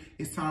of the year,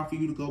 it's time for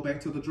you to go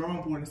back to the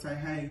drawing board and say,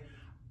 hey,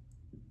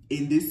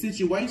 in this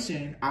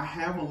situation, I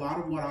have a lot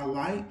of what I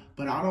like,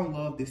 but I don't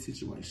love this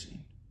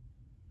situation.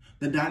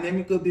 The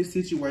dynamic of this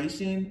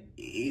situation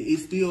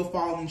is still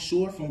falling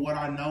short from what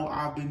I know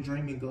I've been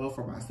dreaming of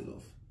for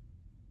myself.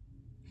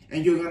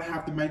 And you're going to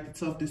have to make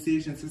the tough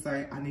decision to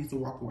say, I need to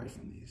walk away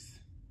from this.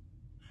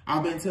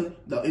 I've been telling,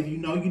 if you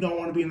know you don't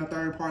want to be in a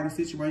third party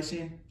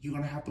situation, you're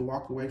going to have to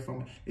walk away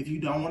from it. If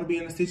you don't want to be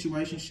in a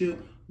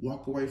situationship,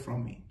 walk away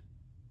from it.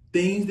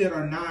 Things that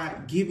are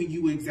not giving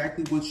you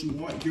exactly what you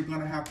want, you're going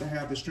to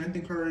have the strength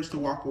and courage to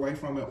walk away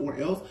from it, or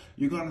else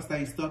you're going to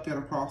stay stuck at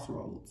a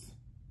crossroads.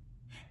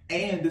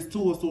 And this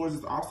Two of Swords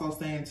is also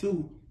saying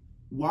too,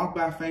 walk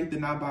by faith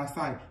and not by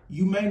sight.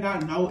 You may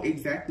not know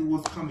exactly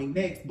what's coming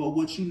next, but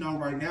what you know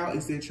right now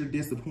is that you're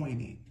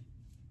disappointed.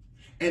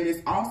 And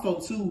it's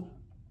also too,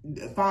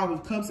 Five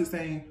of Cups is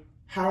saying,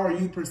 how are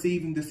you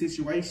perceiving the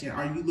situation?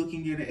 Are you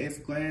looking at it as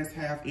glass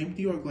half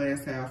empty or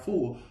glass half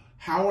full?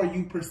 How are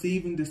you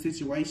perceiving the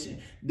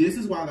situation? This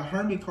is why the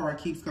Hermit card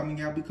keeps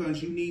coming out,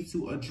 because you need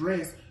to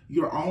address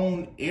your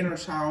own inner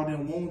child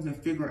and wounds and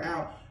figure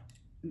out,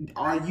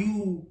 are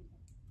you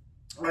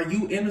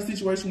in a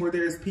situation where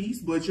there's peace,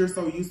 but you're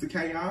so used to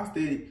chaos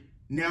that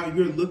now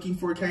you're looking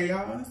for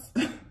chaos?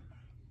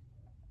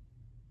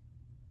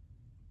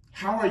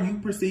 How are you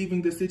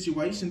perceiving the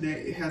situation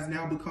that has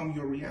now become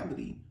your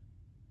reality?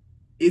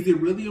 Is it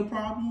really a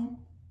problem?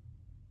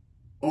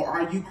 Or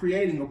are you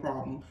creating a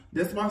problem?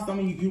 That's why some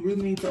of you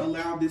really need to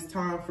allow this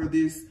time for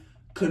this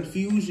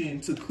confusion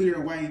to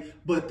clear away,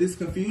 but this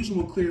confusion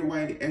will clear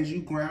away as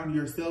you ground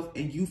yourself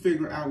and you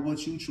figure out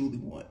what you truly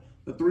want.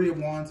 The Three of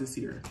Wands is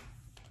here.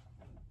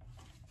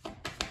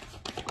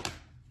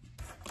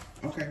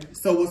 Okay,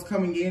 so what's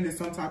coming in is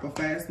some type of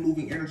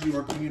fast-moving energy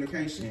or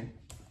communication.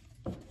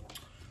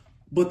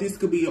 But this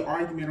could be an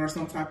argument or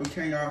some type of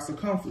chaos or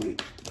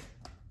conflict.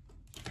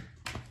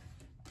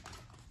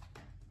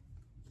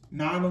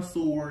 Nine of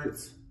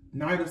Swords,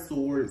 Knight of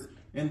Swords,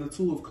 and the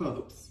Two of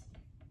Cups.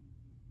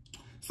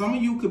 Some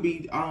of you could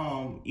be,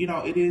 you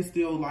know, it is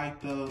still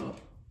like the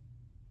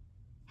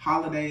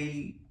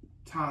holiday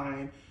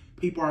time.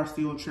 People are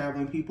still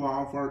traveling. People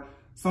are off work.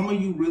 Some of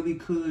you really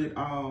could,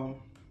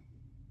 I'm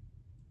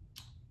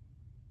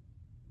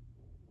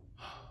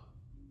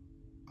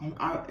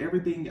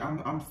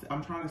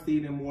trying to see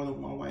it in more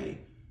than one way.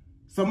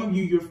 Some of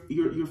you,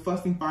 you're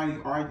fussing,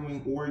 fighting,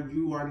 arguing, or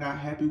you are not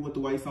happy with the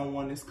way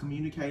someone is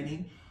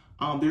communicating.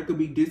 There could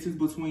be distance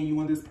between you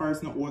and this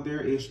person, or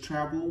there is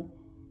travel.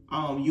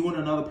 You and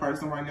another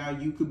person right now,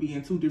 you could be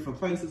in two different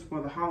places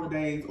for the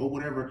holidays or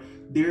whatever.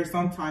 There's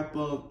some type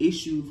of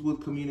issues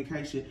with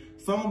communication.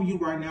 Some of you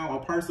right now,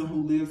 a person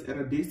who lives at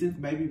a distance,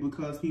 maybe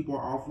because people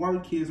are off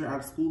work, kids are out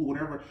of school,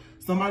 whatever.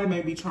 Somebody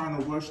may be trying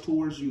to rush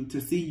towards you,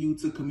 to see you,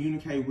 to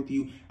communicate with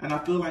you. And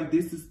I feel like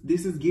this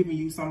is giving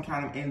you some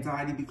kind of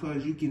anxiety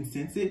because you can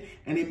sense it,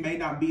 and it may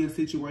not be a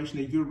situation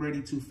that you're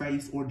ready to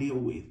face or deal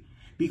with.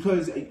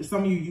 Because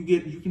some of you,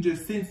 you can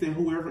just sense that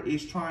whoever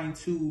is trying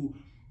to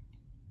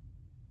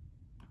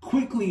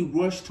quickly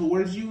rush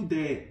towards you,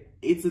 that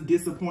it's a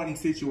disappointing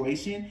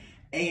situation,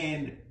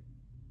 and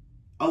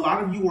a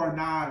lot of you are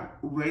not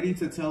ready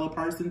to tell a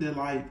person that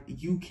like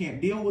you can't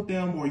deal with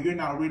them, or you're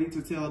not ready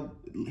to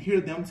hear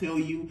them tell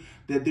you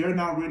that they're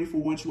not ready for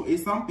what you.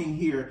 It's something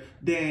here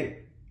that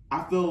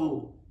I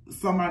feel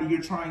somebody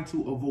you're trying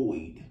to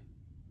avoid,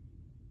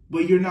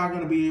 but you're not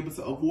going to be able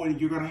to avoid it.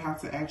 You're going to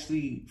have to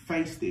actually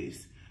face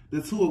this.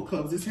 The Two of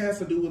Cups. This has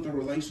to do with a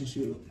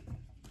relationship.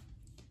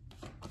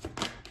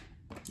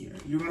 Yeah,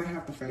 you're going to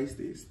have to face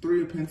this.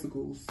 Three of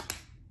Pentacles.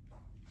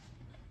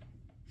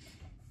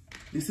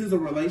 This is a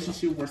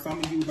relationship where some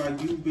of you,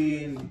 like, you've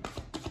been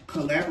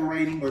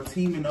collaborating or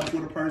teaming up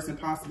with a person,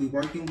 possibly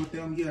working with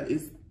them. Yeah,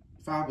 it's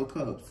Five of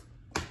Cups.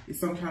 It's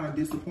some kind of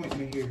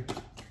disappointment here.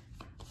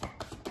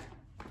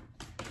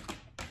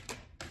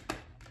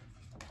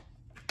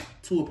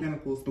 Two of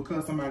Pentacles,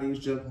 because somebody is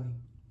juggling.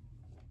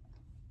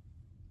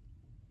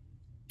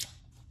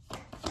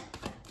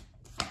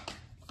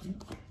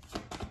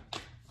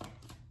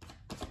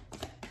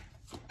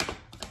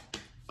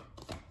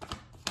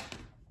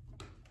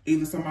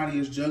 Either somebody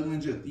is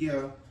juggling,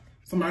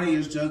 somebody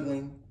is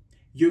juggling.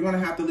 You're going to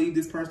have to leave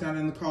this person out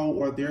in the cold,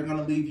 or they're going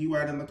to leave you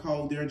out in the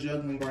cold. They're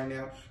juggling right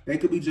now. They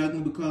could be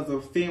juggling because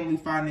of family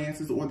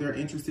finances, or they're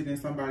interested in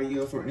somebody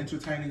else, or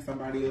entertaining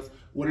somebody else.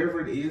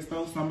 Whatever it is,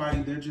 though,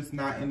 they're just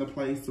not in the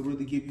place to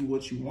really give you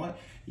what you want.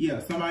 Yeah,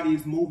 somebody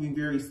is moving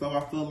very slow. I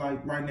feel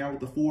like right now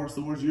with the Four of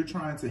Swords, you're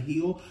trying to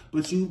heal,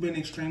 but you've been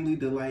extremely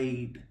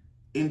delayed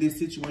in this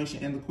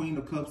situation, and the Queen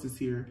of Cups is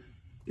here.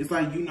 It's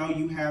like, you know,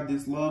 you have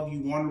this love, you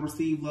want to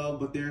receive love,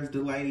 but there's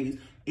delays.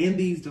 In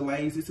these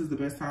delays, this is the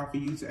best time for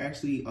you to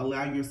actually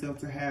allow yourself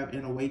to have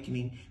an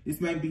awakening.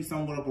 This may be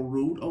somewhat of a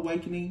rude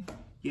awakening.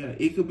 Yeah,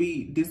 it could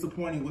be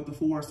disappointing with the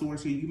Four of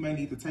Swords here. You may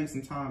need to take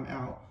some time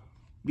out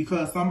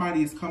because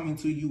somebody is coming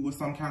to you with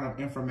some kind of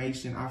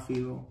information, I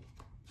feel.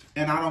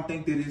 And I don't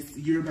think that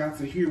you're about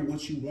to hear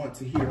what you want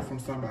to hear from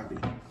somebody.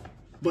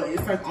 But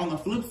it's like on the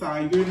flip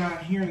side, you're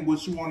not hearing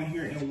what you want to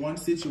hear in one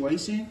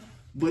situation,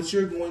 but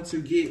you're going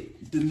to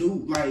get the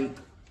new, like,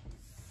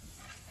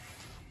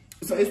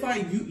 so it's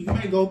like you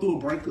may go through a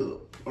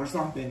breakup or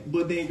something,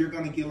 but then you're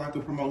going to get like a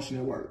promotion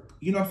at work.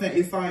 You know what I'm saying?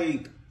 It's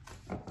like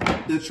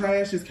the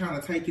trash is kind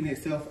of taking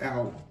itself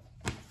out.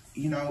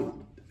 You know,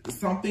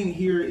 something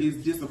here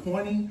is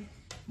disappointing,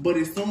 but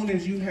as soon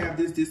as you have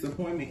this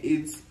disappointment,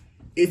 it's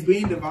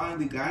being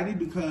divinely guided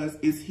because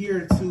it's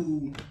here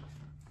to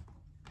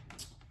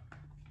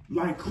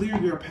like clear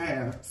your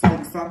path so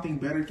that something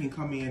better can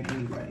come in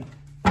anyway.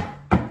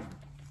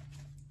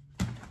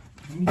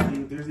 Let me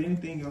see if there's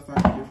anything else I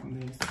can get from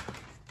this.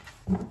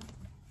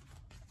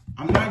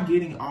 I'm not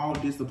getting all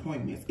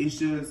disappointments. It's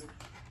just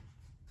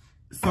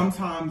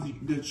sometimes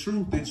the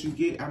truth that you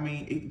get, I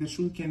mean, the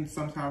truth can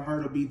sometimes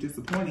hurt or be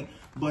disappointing.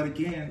 But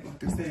again,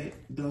 like I said,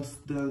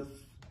 the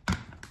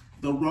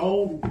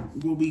road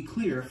will be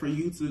clear for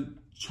you to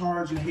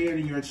charge ahead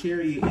in your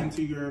chariot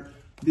into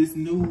this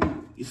new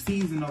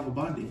season of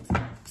abundance.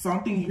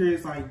 Something here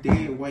is like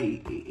dead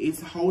weight.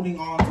 It's holding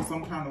on to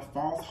some kind of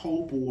false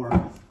hope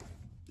or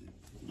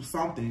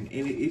something,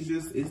 and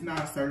it's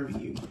not serving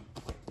you.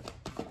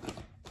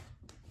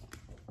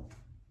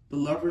 The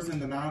Lovers and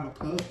the Nine of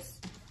Cups.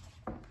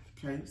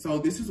 Okay, so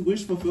this is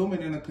wish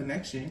fulfillment in a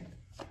connection.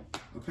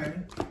 Okay,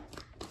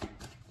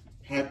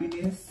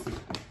 happiness.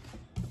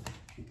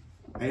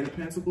 Eight of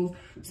Pentacles.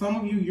 Some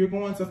of you, you're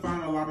going to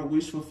find a lot of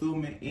wish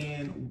fulfillment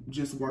in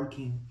just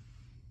working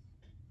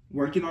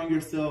on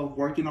yourself,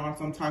 working on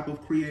some type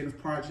of creative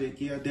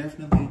project. Yeah,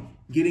 definitely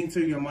getting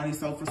to your money.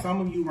 So for some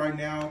of you right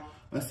now,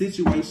 a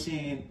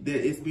situation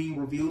that is being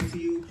revealed to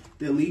you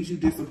that leaves you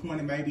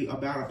disappointed maybe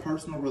about a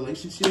personal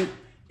relationship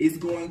is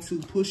going to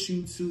push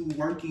you to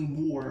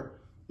working more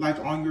like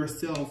on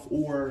yourself,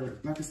 or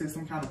like I said,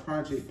 some kind of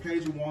project.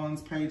 Page of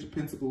Wands, Page of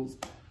Pentacles,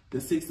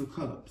 the Six of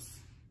Cups.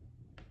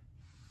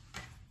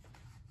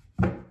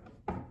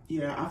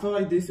 Yeah, I feel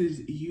like this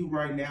is you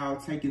right now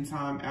taking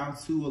time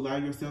out to allow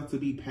yourself to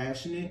be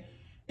passionate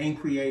and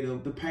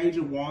creative. The Page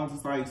of Wands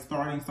is like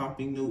starting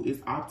something new.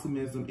 It's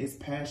optimism. It's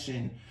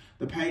passion.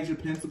 The Page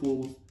of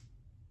Pentacles,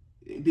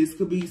 this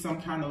could be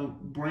some kind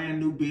of brand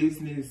new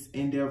business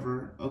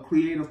endeavor, a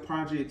creative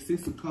project.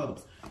 Six of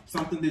Cups,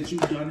 something that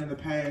you've done in the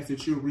past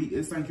that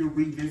it's like you're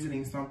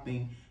revisiting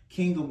something.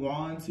 King of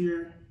Wands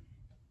here.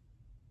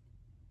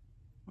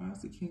 Why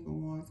is the King of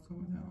Wands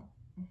coming out?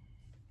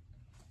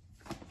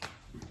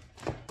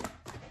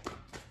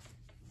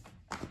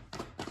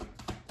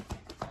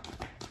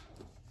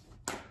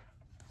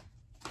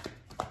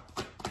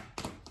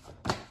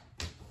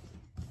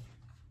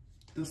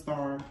 The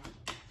Star.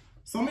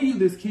 Some of you,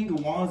 this King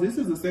of Wands, this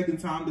is the second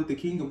time that the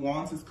King of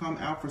Wands has come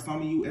out for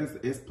some of you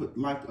as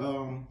like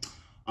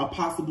a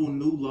possible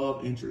new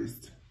love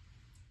interest.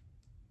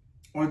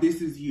 Or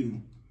this is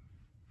you.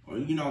 Or,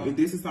 you know, if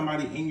this is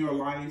somebody in your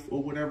life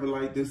or whatever,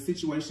 like the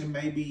situation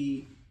may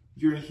be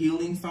you're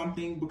healing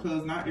something,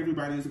 because not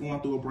everybody is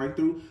going through a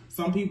breakthrough.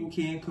 Some people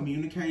can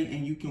communicate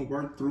and you can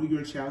work through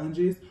your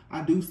challenges.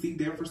 I do see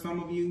that for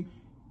some of you.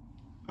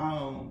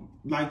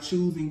 Like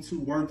choosing to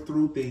work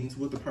through things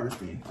with a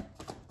person,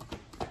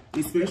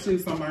 especially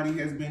if somebody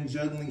has been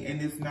juggling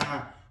and it's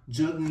not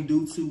juggling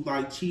due to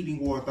like cheating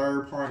or a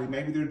third party.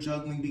 Maybe they're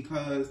juggling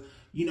because,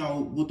 you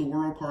know, with the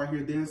World card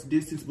here, there's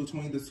distance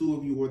between the two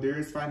of you, or there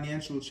is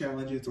financial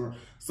challenges, or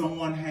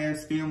someone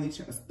has family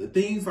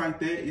things like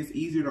that. Is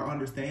easier to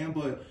understand,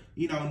 but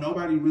you know,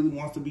 nobody really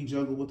wants to be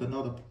juggled with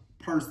another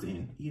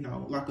person, you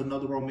know, like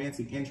another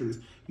romantic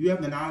interest. You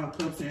have the Nine of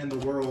Cups in the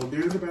World.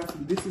 There's about to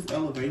be, this is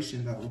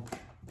elevation though.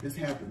 It's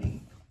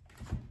happening.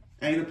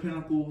 Eight of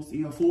Pentacles,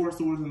 you know, Four of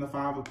Swords and the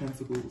Five of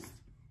Pentacles.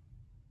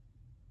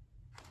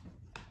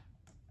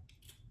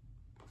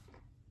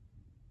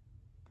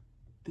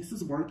 This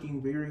is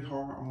working very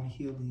hard on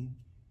healing.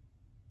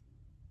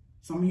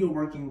 Some of you are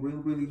working really,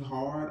 really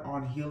hard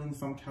on healing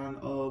some kind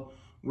of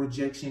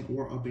rejection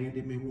or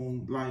abandonment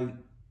wound, like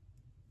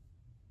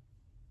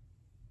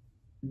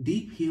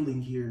deep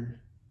healing here.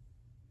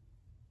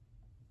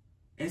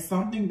 It's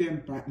something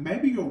that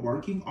maybe you're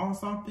working on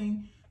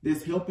something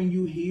that's helping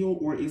you heal,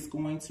 or it's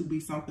going to be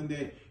something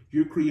that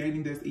you're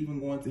creating that's even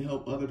going to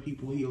help other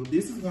people heal.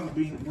 This is going to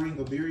bring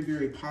a very,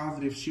 very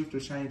positive shift or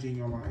change in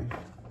your life.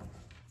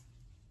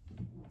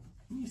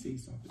 Let me see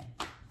something.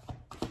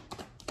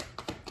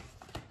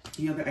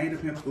 Yeah, the Eight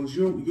of Pentacles,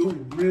 you're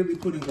really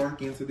putting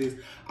work into this.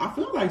 I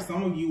feel like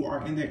some of you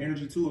are in that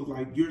energy too of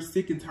like, you're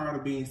sick and tired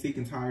of being sick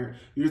and tired.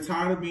 You're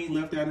tired of being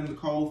left out in the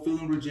cold,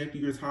 feeling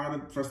rejected. You're tired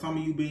of, for some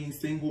of you, being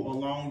single,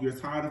 alone. You're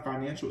tired of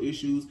financial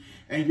issues,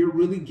 and you're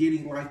really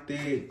getting like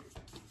that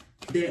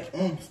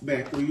oomph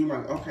back where you're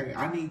like, okay,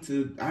 I need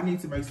to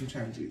make some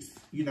changes,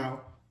 you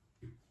know.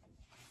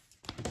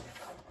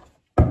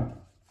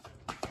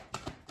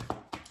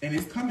 And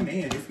it's coming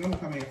in. It's gonna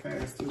come in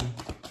fast too.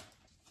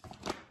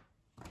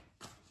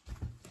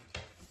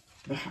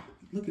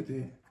 Look at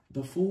that.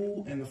 The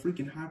Fool and the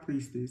freaking High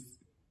Priestess.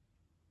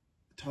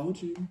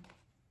 Told you.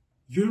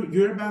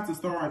 You're about to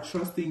start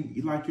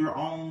trusting like your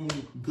own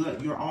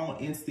gut, your own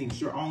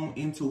instincts, your own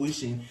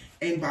intuition.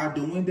 And by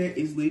doing that,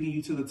 it's leading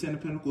you to the Ten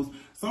of Pentacles.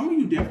 Some of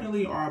you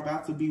definitely are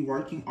about to be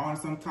working on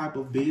some type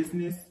of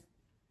business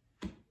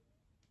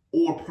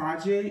or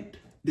project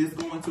that's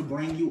going to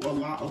bring you a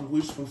lot of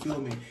wish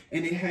fulfillment.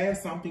 And it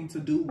has something to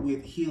do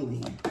with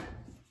healing.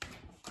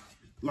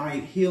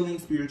 Like healing,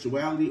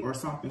 spirituality, or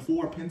something.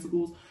 Four of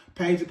Pentacles,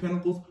 Page of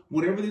Pentacles,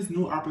 whatever this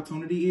new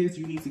opportunity is,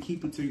 you need to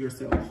keep it to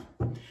yourself.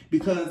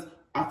 Because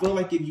I feel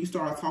like if you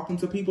start talking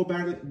to people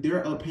about it, their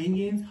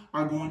opinions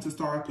are going to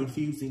start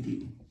confusing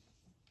you.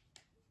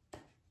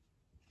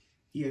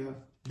 Yeah.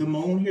 The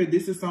Moon here,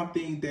 this is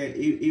something that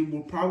it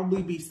will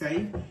probably be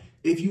safe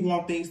if you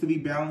want things to be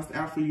balanced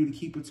out for you to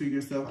keep it to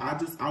yourself.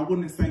 I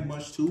wouldn't say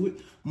much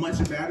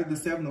about it. The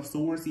Seven of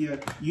Swords, yeah.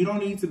 You don't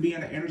need to be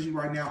in the energy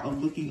right now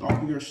of looking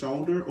over your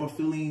shoulder or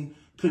feeling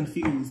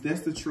confused.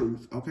 That's the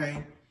truth,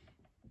 okay?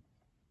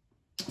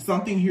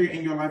 Something here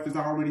in your life is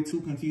already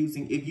too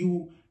confusing. If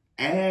you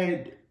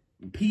add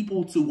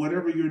people to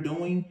whatever you're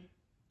doing,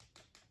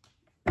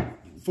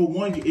 for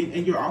one,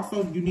 and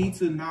you need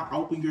to not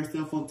open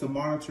yourself up to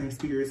monitoring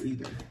spirits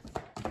either.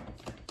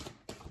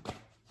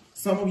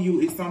 Some of you,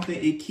 it's something,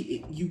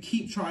 you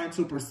keep trying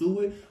to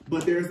pursue it,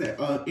 but there's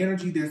that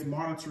energy that's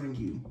monitoring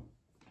you.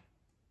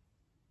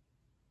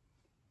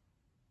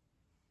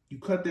 You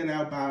cut that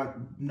out by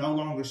no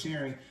longer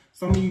sharing.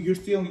 Some of you, you're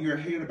still in your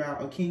head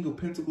about a King of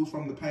Pentacles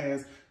from the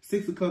past.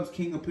 Six of Cups,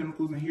 King of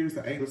Pentacles, and here's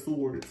the Eight of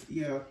Swords.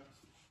 Yeah.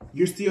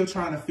 You're still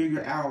trying to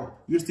figure out,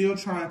 you're still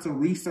trying to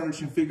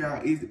research and figure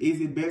out, is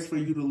it best for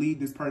you to leave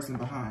this person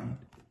behind?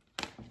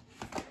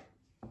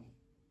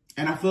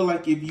 And I feel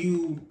like if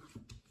you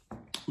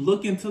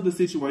look into the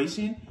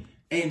situation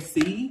and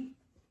see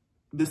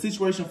the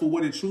situation for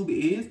what it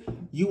truly is,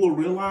 you will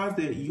realize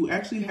that you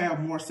actually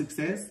have more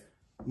success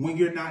when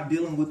you're not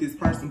dealing with this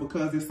person,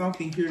 because there's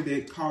something here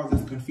that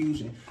causes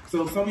confusion.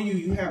 So some of you,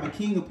 you have a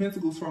King of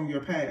Pentacles from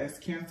your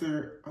past,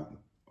 Cancer,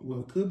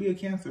 well, it could be a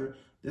Cancer,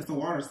 that's a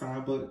water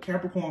sign, but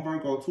Capricorn,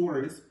 Virgo,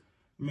 Taurus,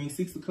 I mean,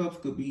 Six of Cups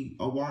could be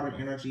a water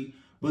energy.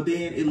 But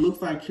then it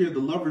looks like here, the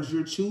Lovers,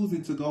 you're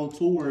choosing to go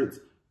towards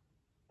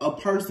a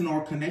person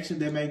or a connection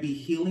that may be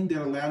healing,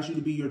 that allows you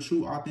to be your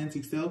true,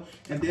 authentic self.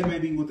 And that may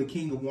be with the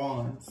King of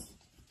Wands.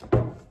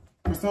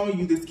 For some of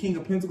you, this King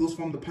of Pentacles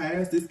from the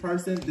past, this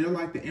person, they're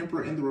like the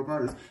Emperor in the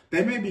reverse.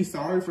 They may be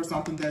sorry for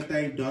something that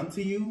they've done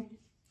to you.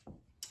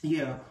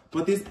 Yeah,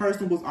 but this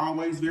person was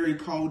always very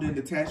cold and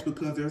detached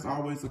because there's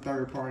always a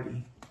third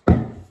party.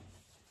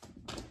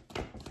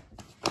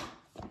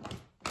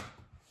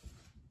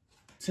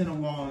 Ten of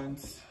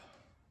Wands.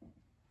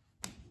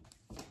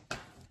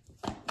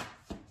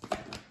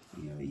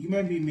 Yeah, you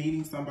may be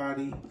meeting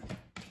somebody.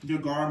 Your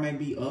guard may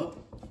be up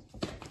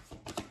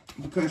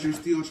because you're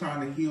still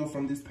trying to heal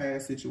from this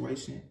past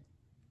situation.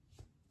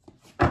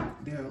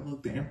 There,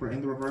 look, the Emperor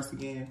in the reverse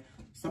again.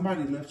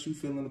 Somebody left you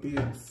feeling a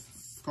bit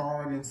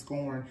scarred and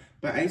scorned.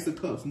 But Ace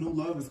of Cups, new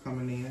love is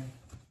coming in.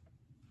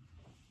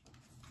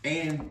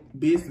 And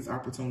business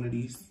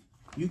opportunities.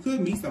 You could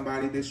meet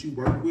somebody that you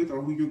work with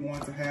or who you're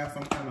going to have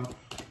some kind of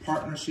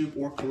partnership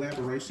or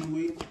collaboration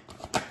with.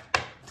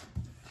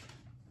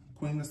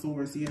 Queen of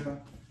Swords, yeah.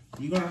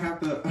 You're going to have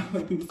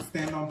to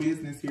stand on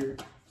business here.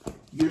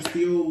 You're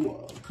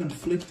still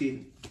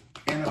conflicted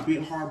and a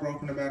bit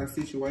heartbroken about a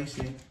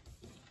situation.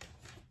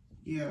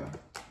 Yeah.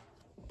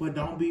 But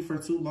don't be for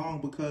too long,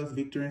 because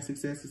victory and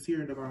success is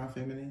here, Divine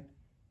Feminine.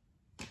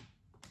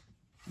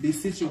 This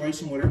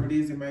situation, whatever it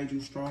is, it made you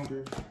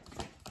stronger.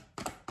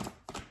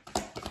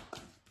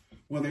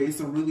 Whether it's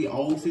a really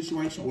old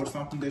situation or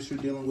something that you're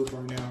dealing with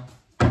right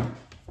now.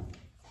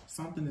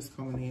 Something is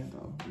coming in,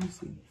 though. Let me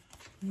see.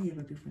 Let me get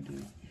a different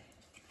deal.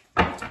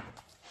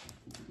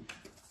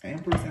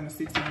 Empress and a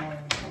 6 of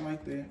Wands. I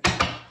like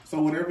that.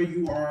 So whatever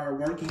you are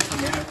working to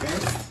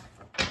manifest,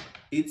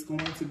 it's going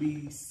to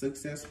be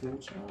successful.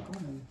 Child, I'm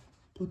going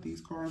to put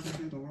these cards in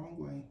here the wrong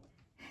way.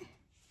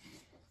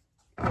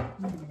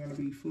 I'm going to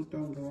be flipped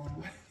over the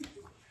wrong way.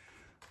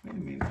 Wait a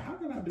minute. How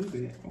did I do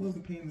that? I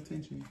wasn't paying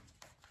attention.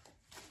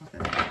 Okay,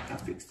 I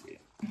fixed it.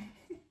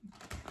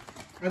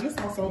 I just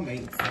saw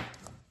soulmates.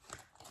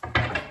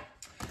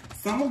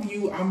 Some of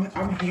you,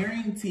 I'm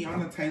hearing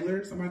Tiana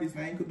Taylor. Somebody's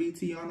name could be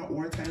Tiana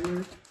or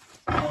Taylor.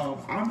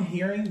 I'm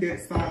hearing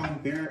that song,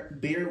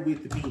 Bear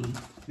With Me,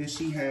 that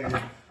she has.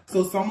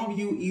 So some of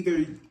you,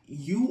 either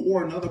you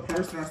or another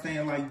person are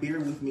saying like, bear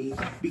with me,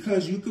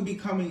 because you could be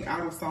coming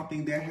out of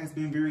something that has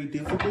been very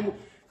difficult,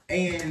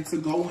 and to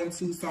go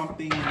into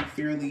something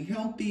fairly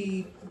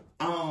healthy,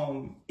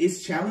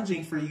 it's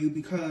challenging for you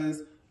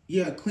because,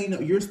 yeah,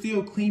 you're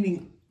still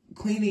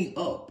cleaning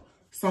up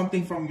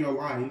something from your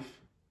life.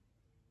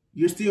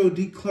 You're still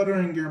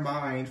decluttering your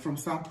mind from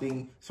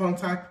something, some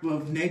type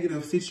of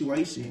negative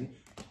situation.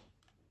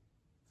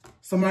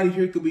 Somebody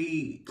here could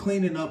be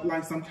cleaning up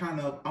like some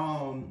kind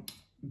of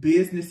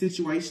business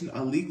situation,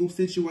 a legal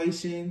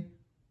situation.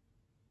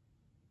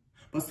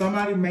 But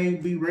somebody may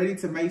be ready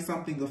to make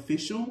something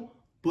official.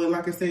 But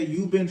like I said,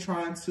 you've been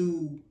trying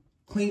to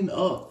clean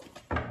up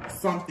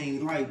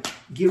something, like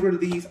get rid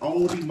of these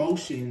old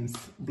emotions,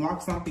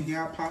 block something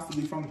out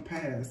possibly from the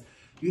past.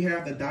 You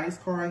have the dice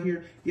card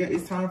here. Yeah,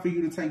 it's time for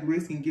you to take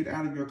risks and get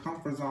out of your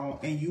comfort zone,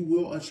 and you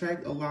will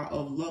attract a lot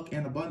of luck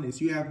and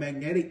abundance. You have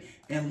magnetic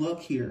and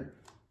luck here.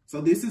 So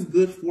this is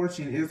good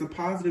fortune. There's a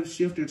positive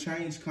shift or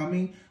change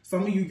coming.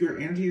 Some of you, your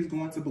energy is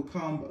going to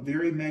become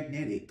very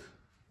magnetic.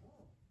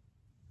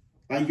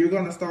 Like you're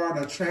going to start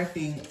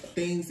attracting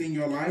things in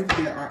your life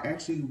that are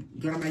actually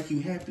going to make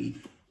you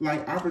happy.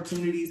 Like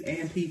opportunities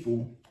and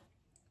people.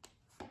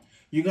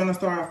 You're going to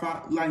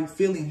start like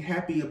feeling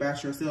happy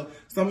about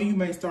yourself. Some of you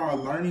may start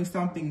learning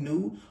something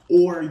new,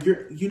 or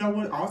you know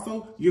what?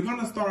 Also, you're going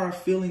to start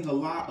feeling a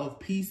lot of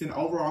peace and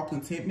overall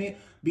contentment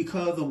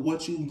because of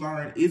what you've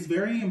learned. It's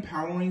very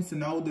empowering to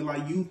know that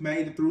like you've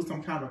made it through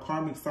some kind of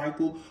karmic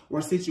cycle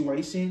or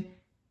situation.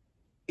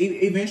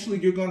 Eventually,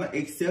 you're going to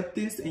accept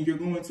this, and you're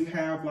going to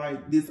have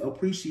like this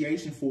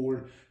appreciation for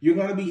it. You're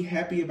going to be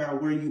happy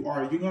about where you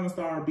are. You're going to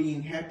start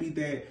being happy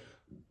that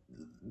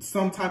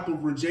some type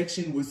of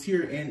rejection was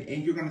here,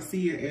 and you're going to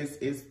see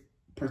it as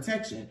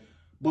protection.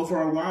 But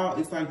for a while,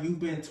 it's like you've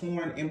been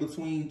torn in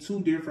between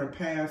two different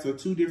paths or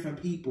two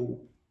different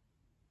people,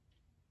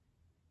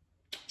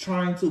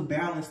 trying to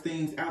balance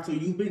things out. So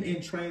you've been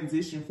in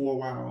transition for a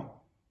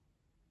while,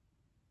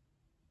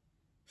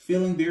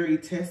 feeling very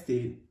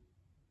tested,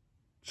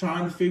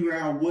 trying to figure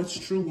out what's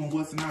true and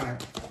what's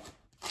not.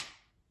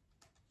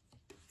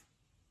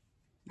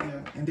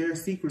 Yeah, and there are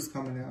secrets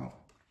coming out.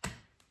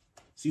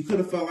 So you could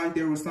have felt like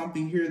there was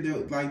something here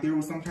that, like there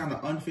was some kind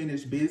of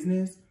unfinished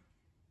business.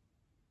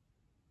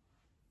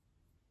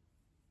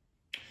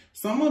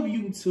 Some of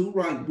you too,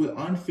 right, with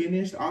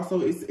unfinished,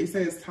 also it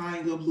says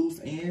tying up loose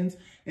ends.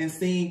 and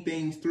seeing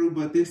things through.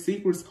 But this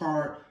Secrets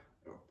card,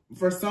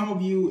 for some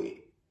of you,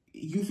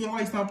 you feel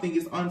like something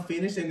is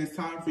unfinished and it's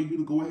time for you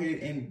to go ahead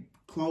and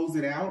close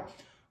it out.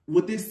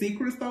 With this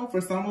Secrets though,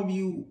 for some of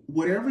you,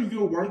 whatever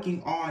you're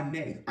working on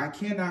next, I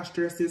cannot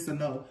stress this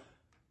enough.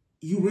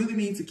 You really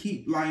need to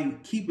keep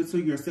it to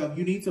yourself.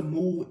 You need to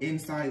move in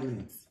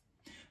silence.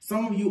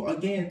 Some of you,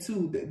 again,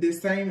 too,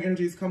 this same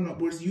energy is coming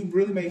up, where you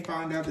really may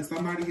find out that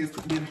somebody has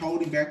been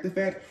holding back the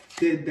fact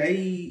that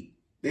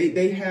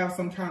they have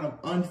some kind of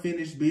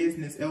unfinished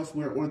business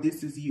elsewhere, or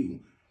this is you.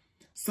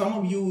 Some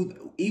of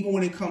you, even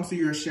when it comes to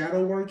your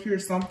shadow work here,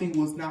 something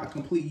was not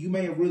complete. You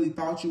may have really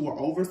thought you were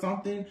over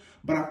something,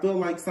 but I feel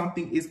like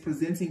something is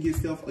presenting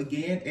itself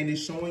again and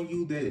is showing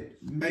you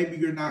that maybe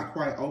you're not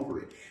quite over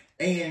it.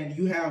 And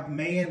you have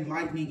man,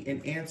 lightning,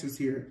 and answers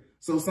here.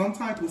 So some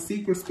type of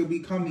secrets could be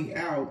coming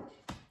out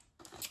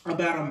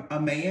about a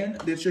man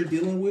that you're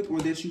dealing with or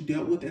that you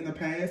dealt with in the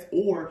past,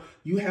 or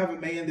you have a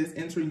man that's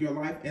entering your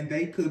life and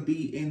they could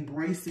be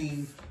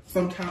embracing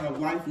some kind of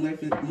life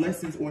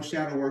lessons or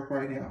shadow work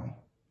right now.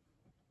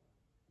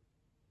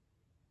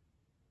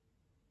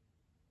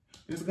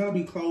 There's going to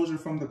be closure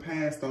from the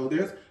past though.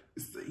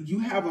 You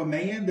have a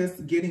man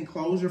that's getting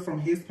closure from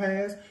his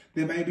past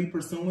that may be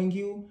pursuing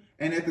you.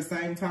 And at the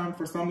same time,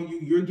 for some of you,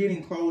 you're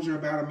getting closure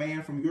about a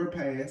man from your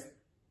past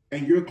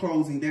and you're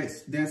closing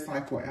that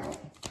cycle out.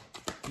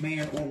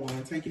 Man or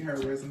woman, take your hair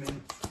resonance.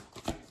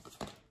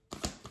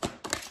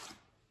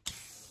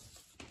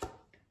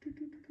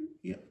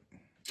 Yep.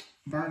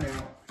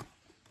 Burnout.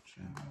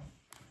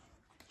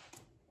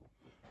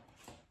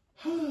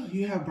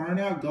 You have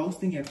burnout,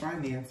 ghosting, and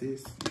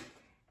finances.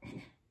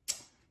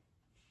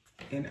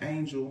 An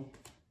angel.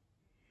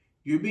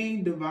 You're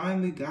being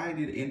divinely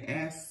guided and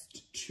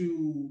asked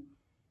to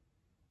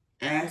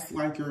ask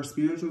like your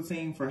spiritual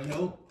team for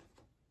help.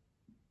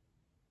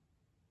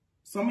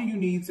 Some of you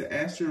need to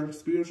ask your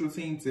spiritual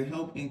team to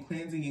help in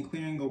cleansing and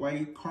clearing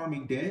away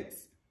karmic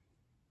debts.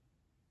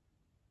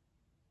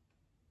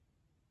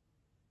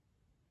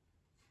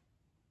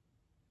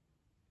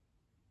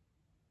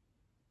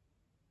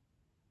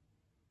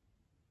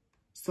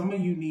 Some of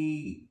you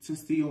need to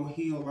still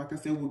heal. Like I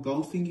said, with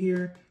ghosting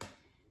here,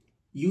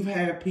 you've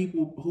had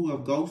people who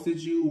have ghosted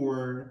you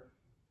or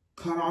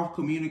cut off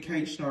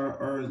communication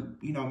or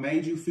you know,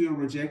 made you feel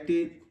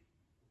rejected.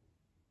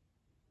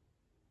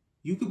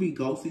 You could be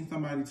ghosting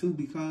somebody too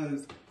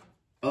because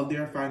of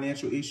their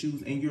financial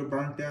issues and you're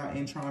burnt out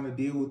and trying to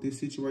deal with this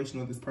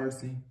situation or this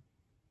person.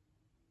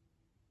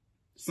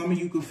 Some of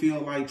you could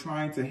feel like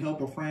trying to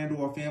help a friend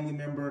or a family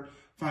member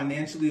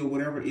financially or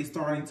whatever is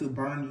starting to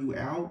burn you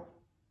out.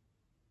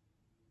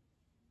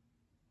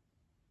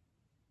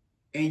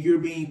 And you're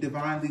being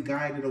divinely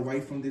guided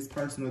away from this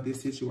person or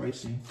this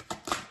situation.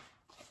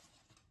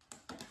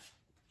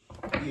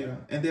 Yeah,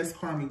 and that's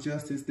karmic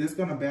justice. That's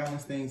going to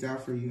balance things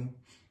out for you.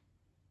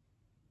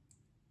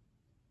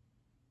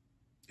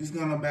 It's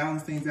going to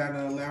balance things out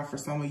and allow for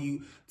some of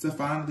you to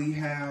finally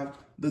have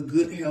the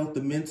good health,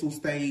 the mental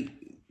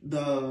state,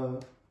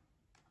 the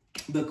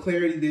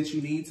clarity that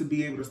you need to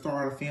be able to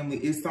start a family.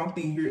 It's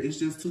something here, it's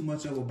just too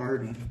much of a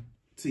burden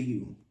to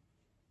you.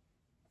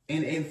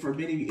 And for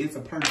many of you, it's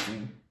a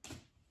person.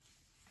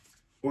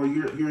 Or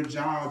your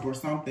job or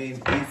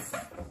something,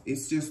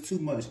 it's just too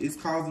much. It's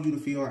causing you to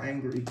feel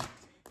angry.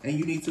 And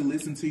you need to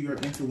listen to your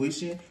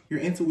intuition. Your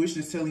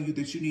intuition is telling you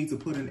that you need to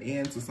put an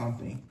end to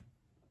something.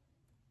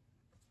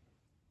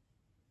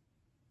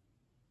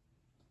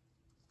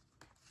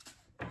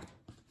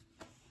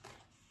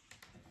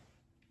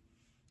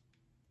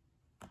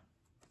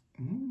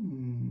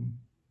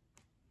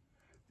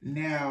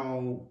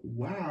 Now,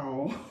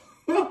 wow.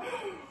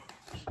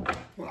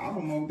 Well, I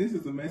don't know if this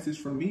is a message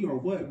for me or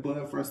what,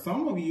 but for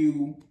some of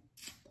you,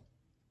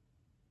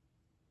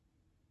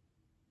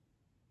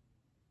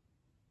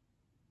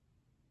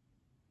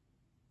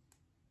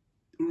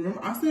 remember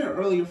I said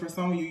earlier, for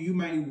some of you, you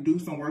may do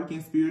some work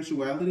in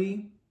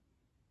spirituality.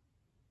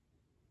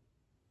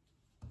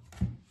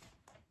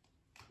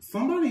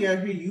 Somebody out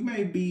here, you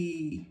may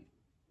be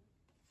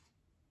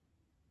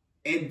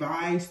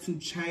advised to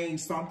change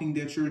something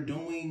that you're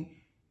doing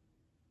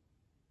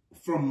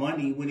for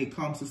money when it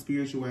comes to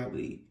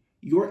spirituality.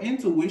 Your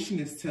intuition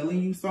is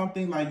telling you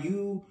something like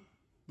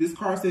this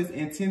card says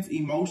intense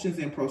emotions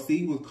and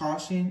proceed with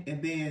caution,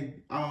 and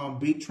then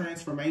big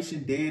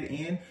transformation, dead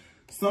end.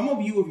 Some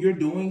of you, if you're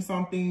doing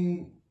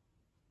something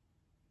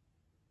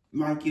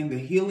like in the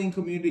healing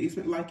community,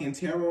 like in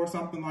tarot or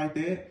something like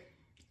that,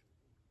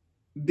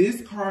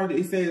 this card,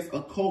 it says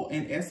occult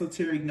and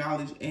esoteric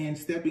knowledge and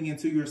stepping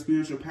into your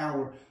spiritual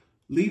power,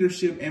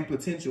 leadership, and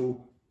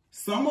potential.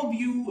 Some of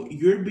you,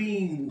 you're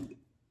being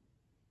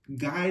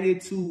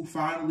guided to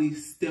finally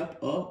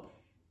step up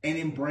and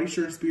embrace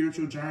your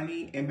spiritual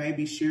journey and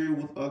maybe share it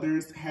with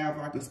others, have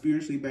like a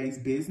spiritually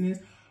based business.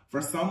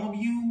 For some of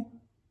you,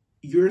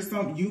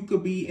 you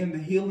could be in the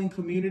healing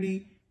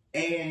community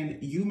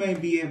and you may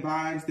be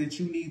advised that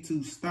you need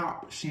to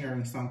stop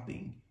sharing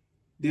something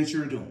that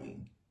you're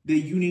doing, that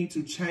you need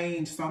to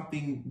change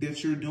something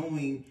that you're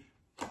doing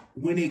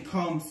when it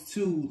comes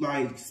to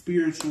like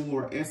spiritual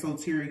or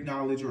esoteric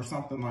knowledge or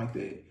something like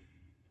that.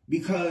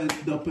 Because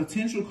the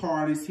potential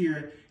card is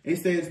here. It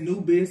says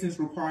new business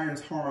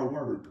requires hard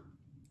work.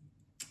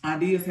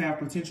 Ideas have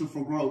potential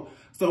for growth.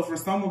 So for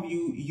some of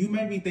you, you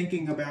may be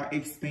thinking about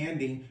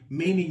expanding,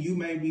 meaning you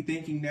may be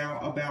thinking now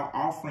about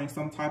offering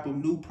some type of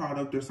new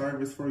product or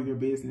service for your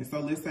business. So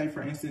let's say,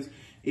 for instance,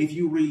 if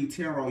you read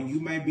tarot, you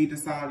may be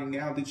deciding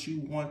now that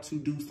you want to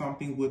do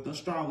something with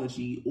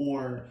astrology,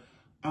 or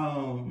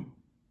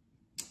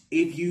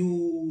if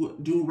you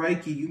do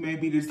Reiki, you may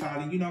be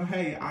deciding, you know,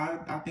 hey,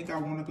 I think I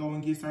want to go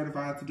and get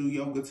certified to do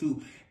yoga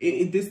too.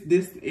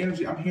 This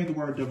energy, I'm hearing the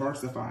word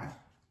diversify.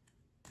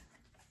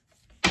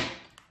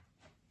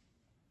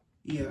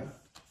 Yeah,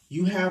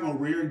 you have a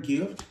rare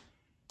gift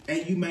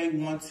and you may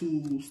want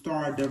to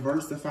start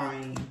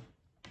diversifying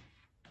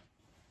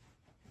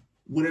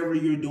whatever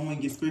you're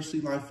doing,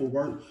 especially like for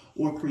work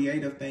or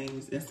creative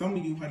things. And some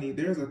of you, honey,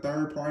 there's a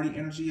third party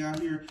energy out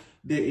here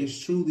that is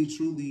truly,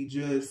 truly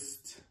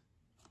just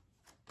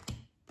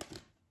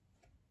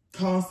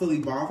constantly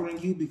bothering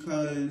you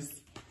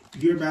because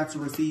you're about to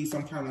receive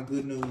some kind of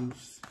good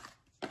news.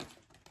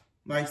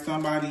 Like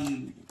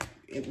somebody,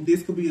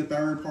 this could be a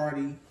third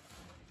party.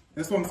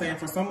 That's what I'm saying.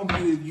 For some of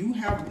you, if you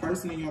have a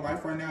person in your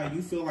life right now,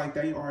 you feel like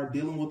they are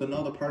dealing with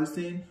another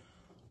person,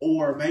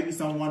 or maybe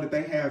someone that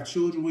they have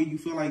children with, you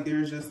feel like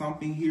there's just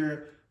something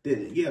here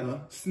that,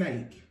 yeah,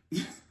 snake.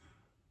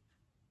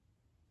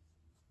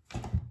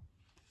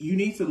 You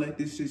need to let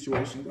this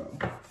situation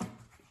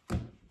go.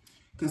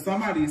 Because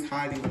somebody is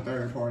hiding a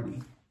third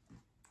party.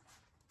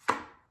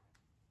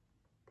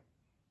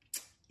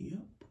 Yep.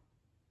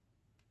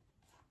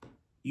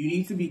 You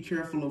need to be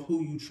careful of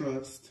who you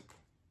trust.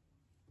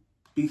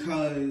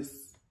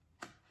 Because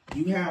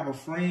you have a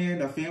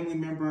friend, a family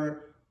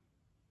member,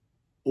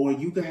 or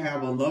you could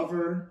have a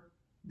lover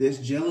that's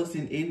jealous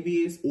and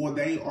envious, or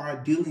they are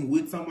dealing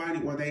with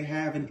somebody, or they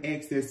have an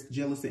ex that's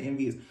jealous and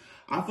envious.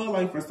 I feel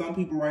like for some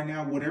people right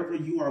now, whatever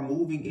you are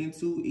moving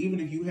into, even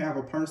if you have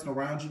a person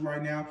around you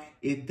right now,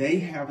 if they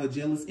have a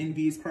jealous,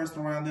 envious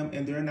person around them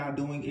and they're not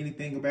doing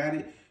anything about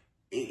it,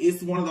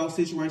 it's one of those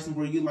situations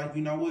where you're like,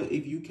 you know what,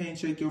 if you can't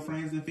check your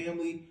friends and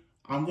family,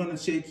 I'm going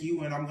to check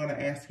you and I'm going to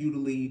ask you to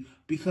leave,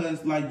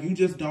 because like you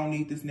just don't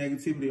need this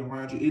negativity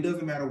around you. It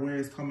doesn't matter where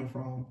it's coming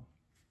from.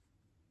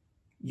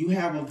 You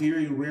have a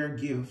very rare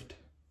gift.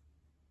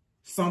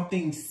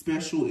 Something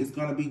special is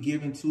going to be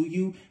given to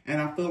you. And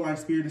I feel like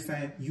Spirit is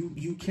saying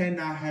you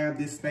cannot have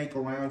this snake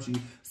around you.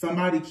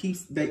 Somebody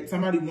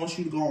wants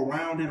you to go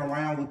around and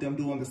around with them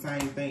doing the same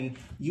thing.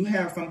 You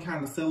have some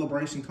kind of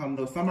celebration coming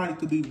up. Somebody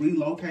could be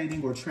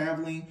relocating or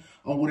traveling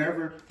or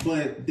whatever,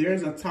 but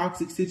there's a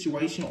toxic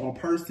situation or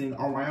person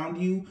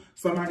around you.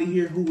 Somebody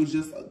here who is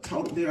just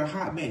they're a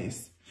hot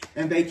mess.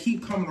 And they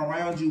keep coming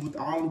around you with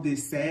all of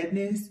this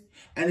sadness.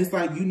 And it's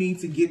like, you need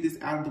to get this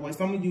out of the way.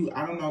 Some of you,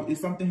 I don't know, it's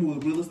something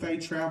with real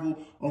estate, travel,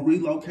 or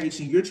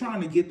relocation. You're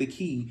trying to get the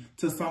key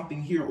to something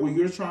here, or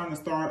you're trying to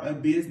start a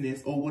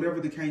business, or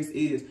whatever the case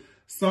is.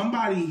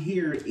 Somebody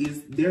here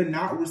they're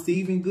not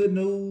receiving good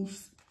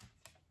news.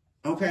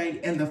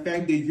 Okay. And the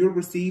fact that you're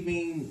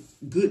receiving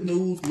good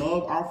news,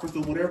 love offers,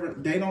 or whatever,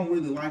 they don't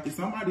really like it.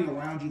 Somebody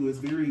around you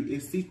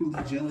is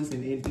secretly jealous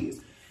and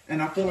envious.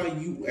 And I feel like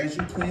as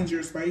you cleanse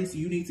your space,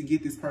 you need to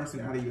get this person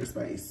out of your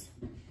space.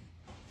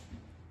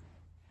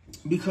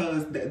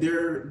 Because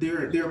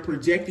they're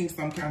projecting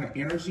some kind of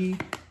energy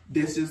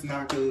that's just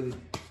not good.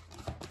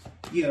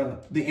 Yeah,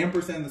 the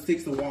Empress and the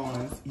Six of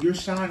Wands. You're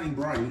shining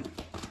bright.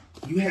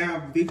 You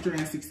have victory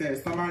and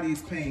success. Somebody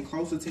is paying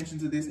close attention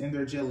to this and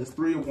they're jealous.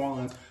 Three of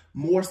Wands.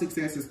 More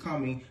success is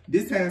coming.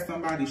 This has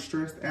somebody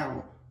stressed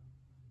out.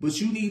 But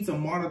you need to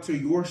monitor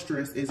your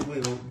stress as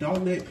well.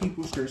 Don't let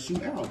people stress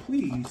you out,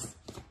 please.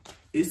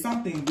 It's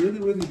something really,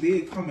 really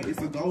big coming.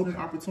 It's a golden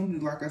opportunity,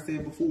 like I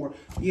said before.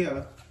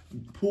 Yeah.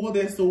 Pull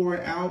that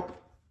sword out,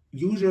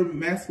 use your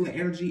masculine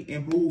energy,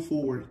 and move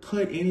forward.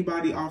 Cut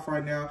anybody off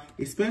right now,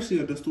 especially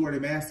a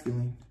distorted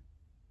masculine.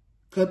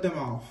 Cut them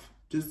off.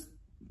 Just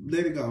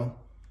let it go.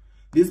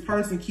 This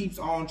person keeps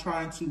on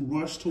trying to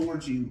rush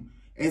towards you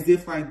as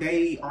if like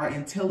they are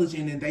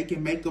intelligent and they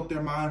can make up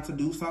their mind to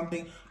do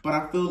something. But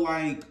I feel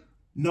like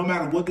no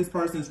matter what this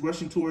person is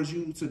rushing towards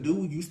you to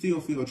do, you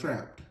still feel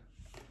trapped.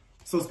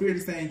 So Spirit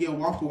is saying, yeah,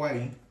 walk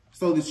away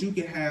so that you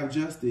can have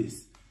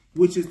justice,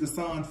 which is the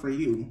sun for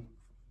you.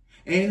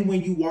 And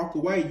when you walk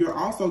away, you're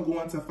also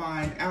going to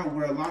find out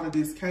where a lot of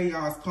this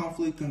chaos,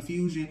 conflict,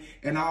 confusion,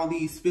 and all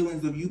these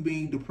feelings of you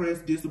being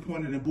depressed,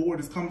 disappointed, and bored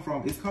is coming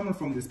from. It's coming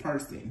from this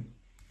person.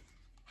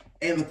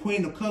 And the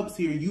Queen of Cups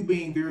here, you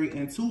being very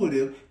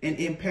intuitive and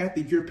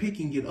empathic, you're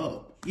picking it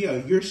up. Yeah,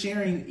 you're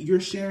sharing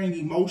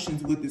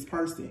emotions with this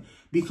person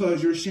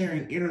because you're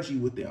sharing energy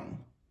with them.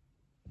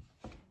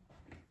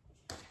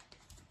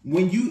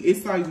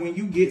 It's like when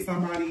you get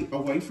somebody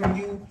away from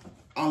you,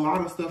 a lot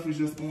of stuff is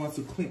just going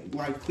to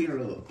clear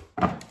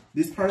up.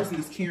 This person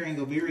is carrying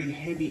a very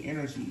heavy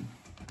energy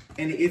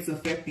and it's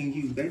affecting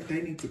you.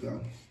 They need to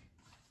go.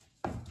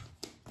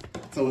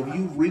 So if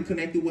you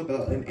reconnected with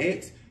an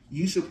ex,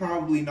 you should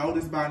probably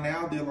notice by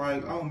now, they're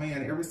like, oh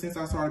man, ever since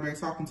I started back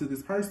talking to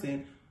this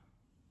person,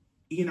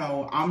 you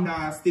know, I'm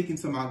not sticking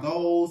to my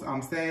goals.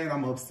 I'm sad.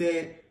 I'm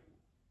upset.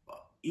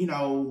 You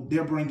know,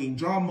 they're bringing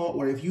drama.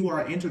 Or if you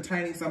are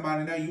entertaining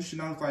somebody now, you should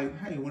know, it's like,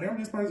 hey, whenever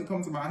this person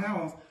comes to my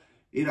house,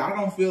 I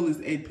don't feel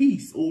is at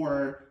peace.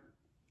 Or,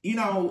 you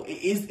know,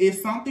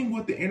 it's something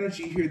with the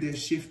energy here that's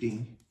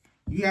shifting.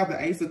 You have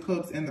the Ace of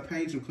Cups and the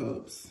Page of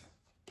Cups.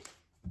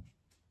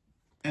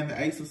 And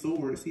the Ace of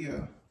Swords,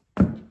 yeah.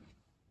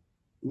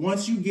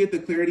 Once you get the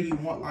clarity you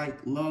want, like,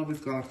 love is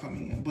going to come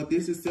in. But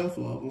this is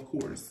self-love, of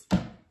course.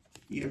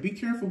 Yeah, be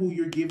careful who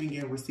you're giving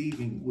and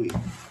receiving with.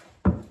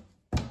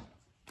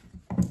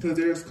 Because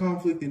there's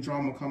conflict and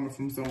drama coming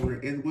from somewhere,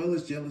 as well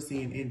as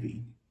jealousy and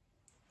envy.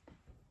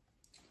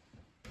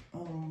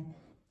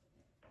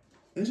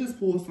 Let's just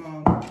pull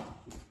some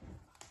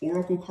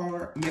oracle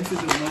card, message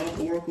of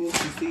love oracles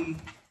to see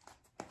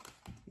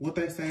what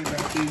they say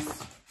about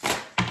this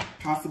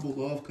possible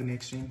love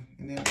connection.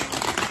 And then,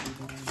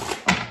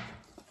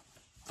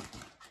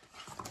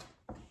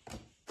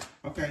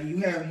 okay, you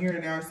have here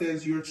now, it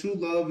says your true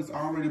love is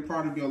already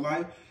part of your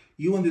life.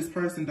 You and this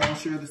person don't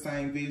share the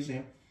same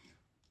vision.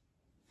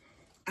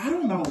 I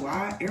don't know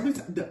why. Every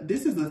time,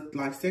 this is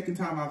the second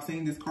time I've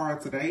seen this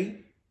card today.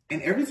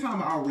 And every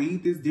time I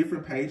read this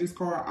different pages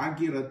card, I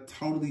get a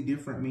totally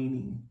different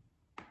meaning.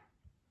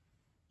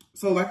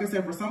 So like I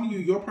said, for some of you,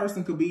 your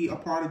person could be a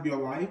part of your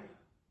life,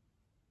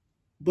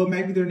 but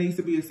maybe there needs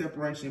to be a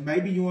separation.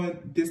 Maybe you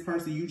and this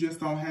person, you just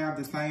don't have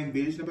the same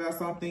vision about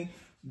something.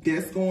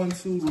 That's going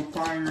to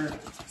require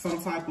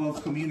some type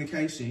of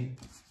communication.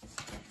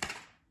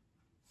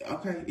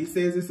 Okay, it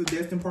says it's a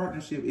destined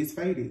partnership. It's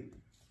fated.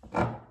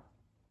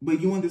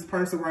 But you and this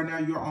person right now,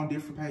 you're on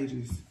different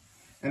pages.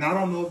 And I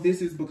don't know if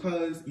this is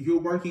because you're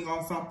working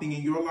on something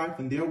in your life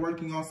and they're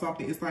working on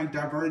something. It's like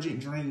divergent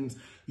dreams.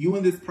 You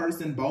and this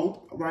person both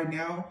right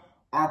now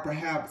are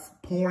perhaps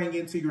pouring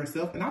into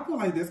yourself. And I feel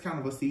like that's kind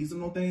of a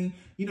seasonal thing.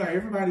 You know,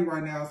 everybody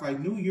right now is like,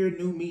 new year,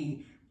 new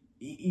me.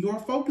 Your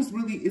focus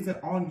really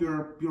isn't on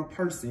your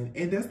person.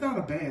 And that's not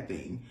a bad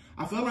thing.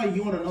 I feel like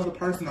you and another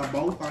person are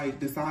both like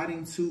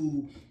deciding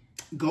to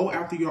go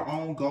after your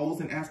own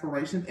goals and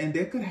aspirations. And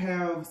that could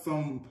have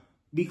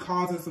be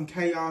causing some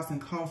chaos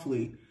and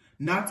conflict.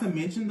 Not to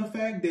mention the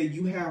fact that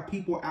you have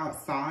people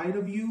outside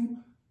of you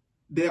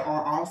that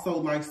are also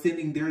like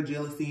sending their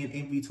jealousy and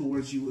envy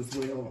towards you as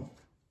well.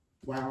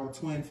 Wow,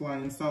 twin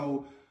flame.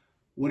 So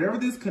whatever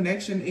this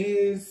connection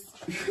is,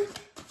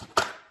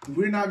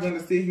 we're not going to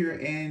sit here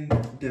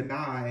and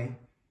deny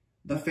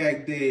the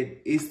fact that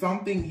it's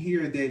something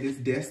here that is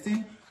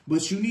destined,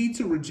 but you need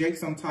to reject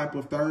some type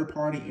of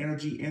third-party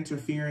energy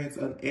interference,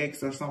 an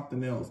ex or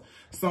something else.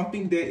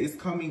 Something that is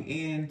coming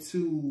in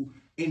to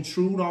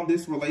intrude on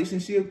this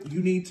relationship.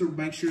 You need to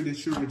make sure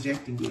that you're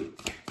rejecting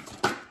it.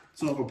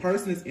 So if a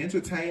person is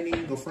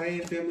entertaining a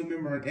friend, family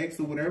member, an ex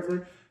or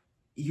whatever,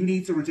 you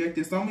need to reject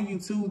it. Some of you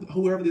too,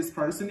 whoever this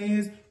person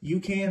is,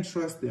 you can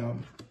trust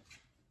them.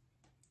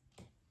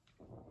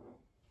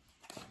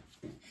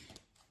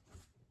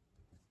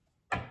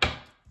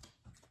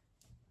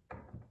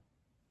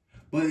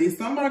 But it's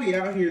somebody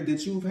out here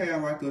that you've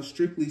had like a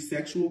strictly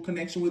sexual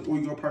connection with, or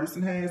your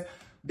person has,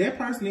 that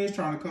person is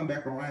trying to come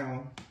back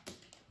around.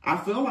 I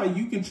feel like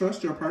you can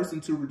trust your person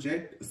to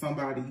reject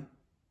somebody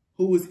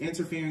who is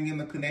interfering in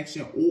the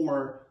connection,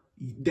 or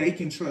they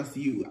can trust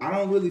you. I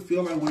don't really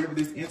feel like whatever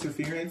this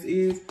interference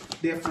is,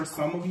 that for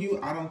some of you,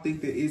 I don't think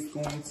that it's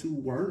going to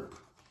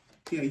work.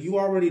 Yeah, you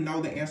already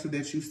know the answer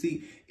that you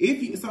see.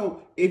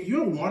 If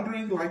you're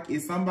wondering, like,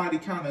 is somebody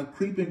kind of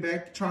creeping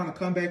back, trying to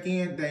come back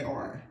in, they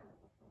are.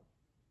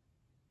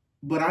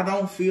 But I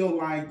don't feel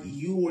like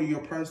you or your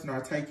person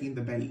are taking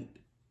the bait.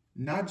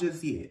 Not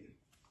just yet.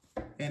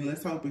 And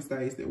let's hope it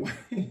stays that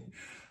way.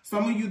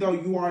 Some of you, though,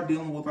 you are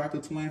dealing with like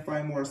a twin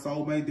flame or a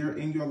soulmate. They're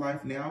in your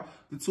life now.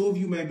 The two of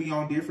you may be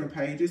on different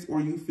pages,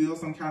 or you feel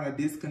some kind of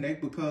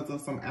disconnect because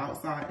of some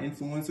outside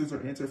influencers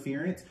or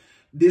interference.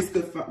 This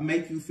could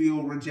make you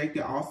feel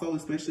rejected also,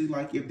 especially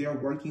like if they're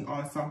working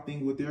on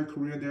something with their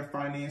career, their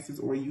finances,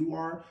 or you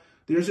are.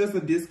 There's just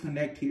a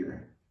disconnect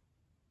here.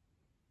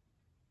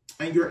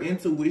 And your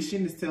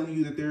intuition is telling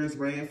you that there is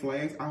red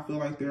flags. I feel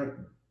like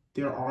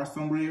there are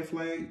some red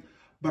flags.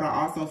 But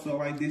I also feel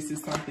like this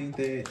is something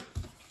that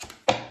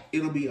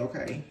it'll be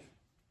okay.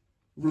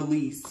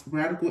 Release.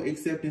 Radical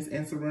acceptance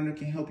and surrender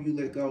can help you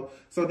let go.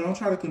 So don't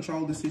try to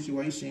control the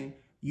situation.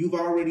 You've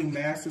already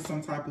mastered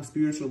some type of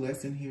spiritual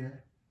lesson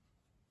here.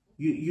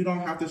 You don't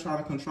have to try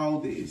to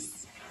control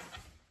this.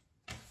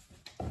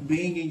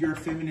 Being in your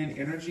feminine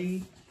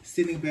energy,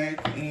 sitting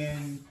back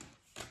and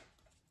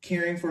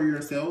caring for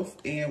yourself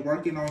and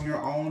working on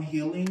your own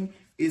healing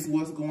is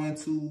what's going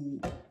to,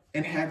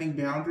 and having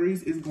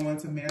boundaries is going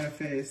to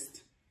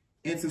manifest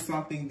into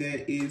something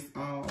that is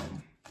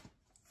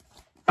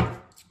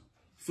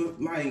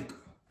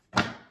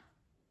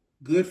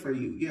good for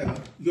you. Yeah,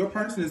 your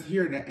person is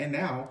here and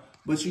now,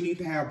 but you need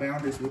to have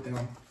boundaries with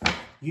them.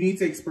 You need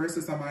to express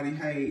to somebody,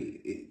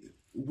 hey,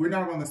 we're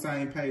not on the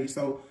same page.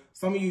 So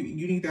some of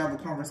you need to have a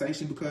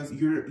conversation because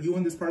you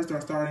and this person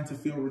are starting to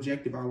feel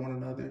rejected by one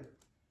another.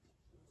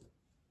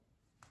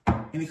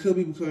 And it could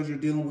be because you're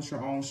dealing with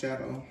your own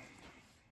shadow.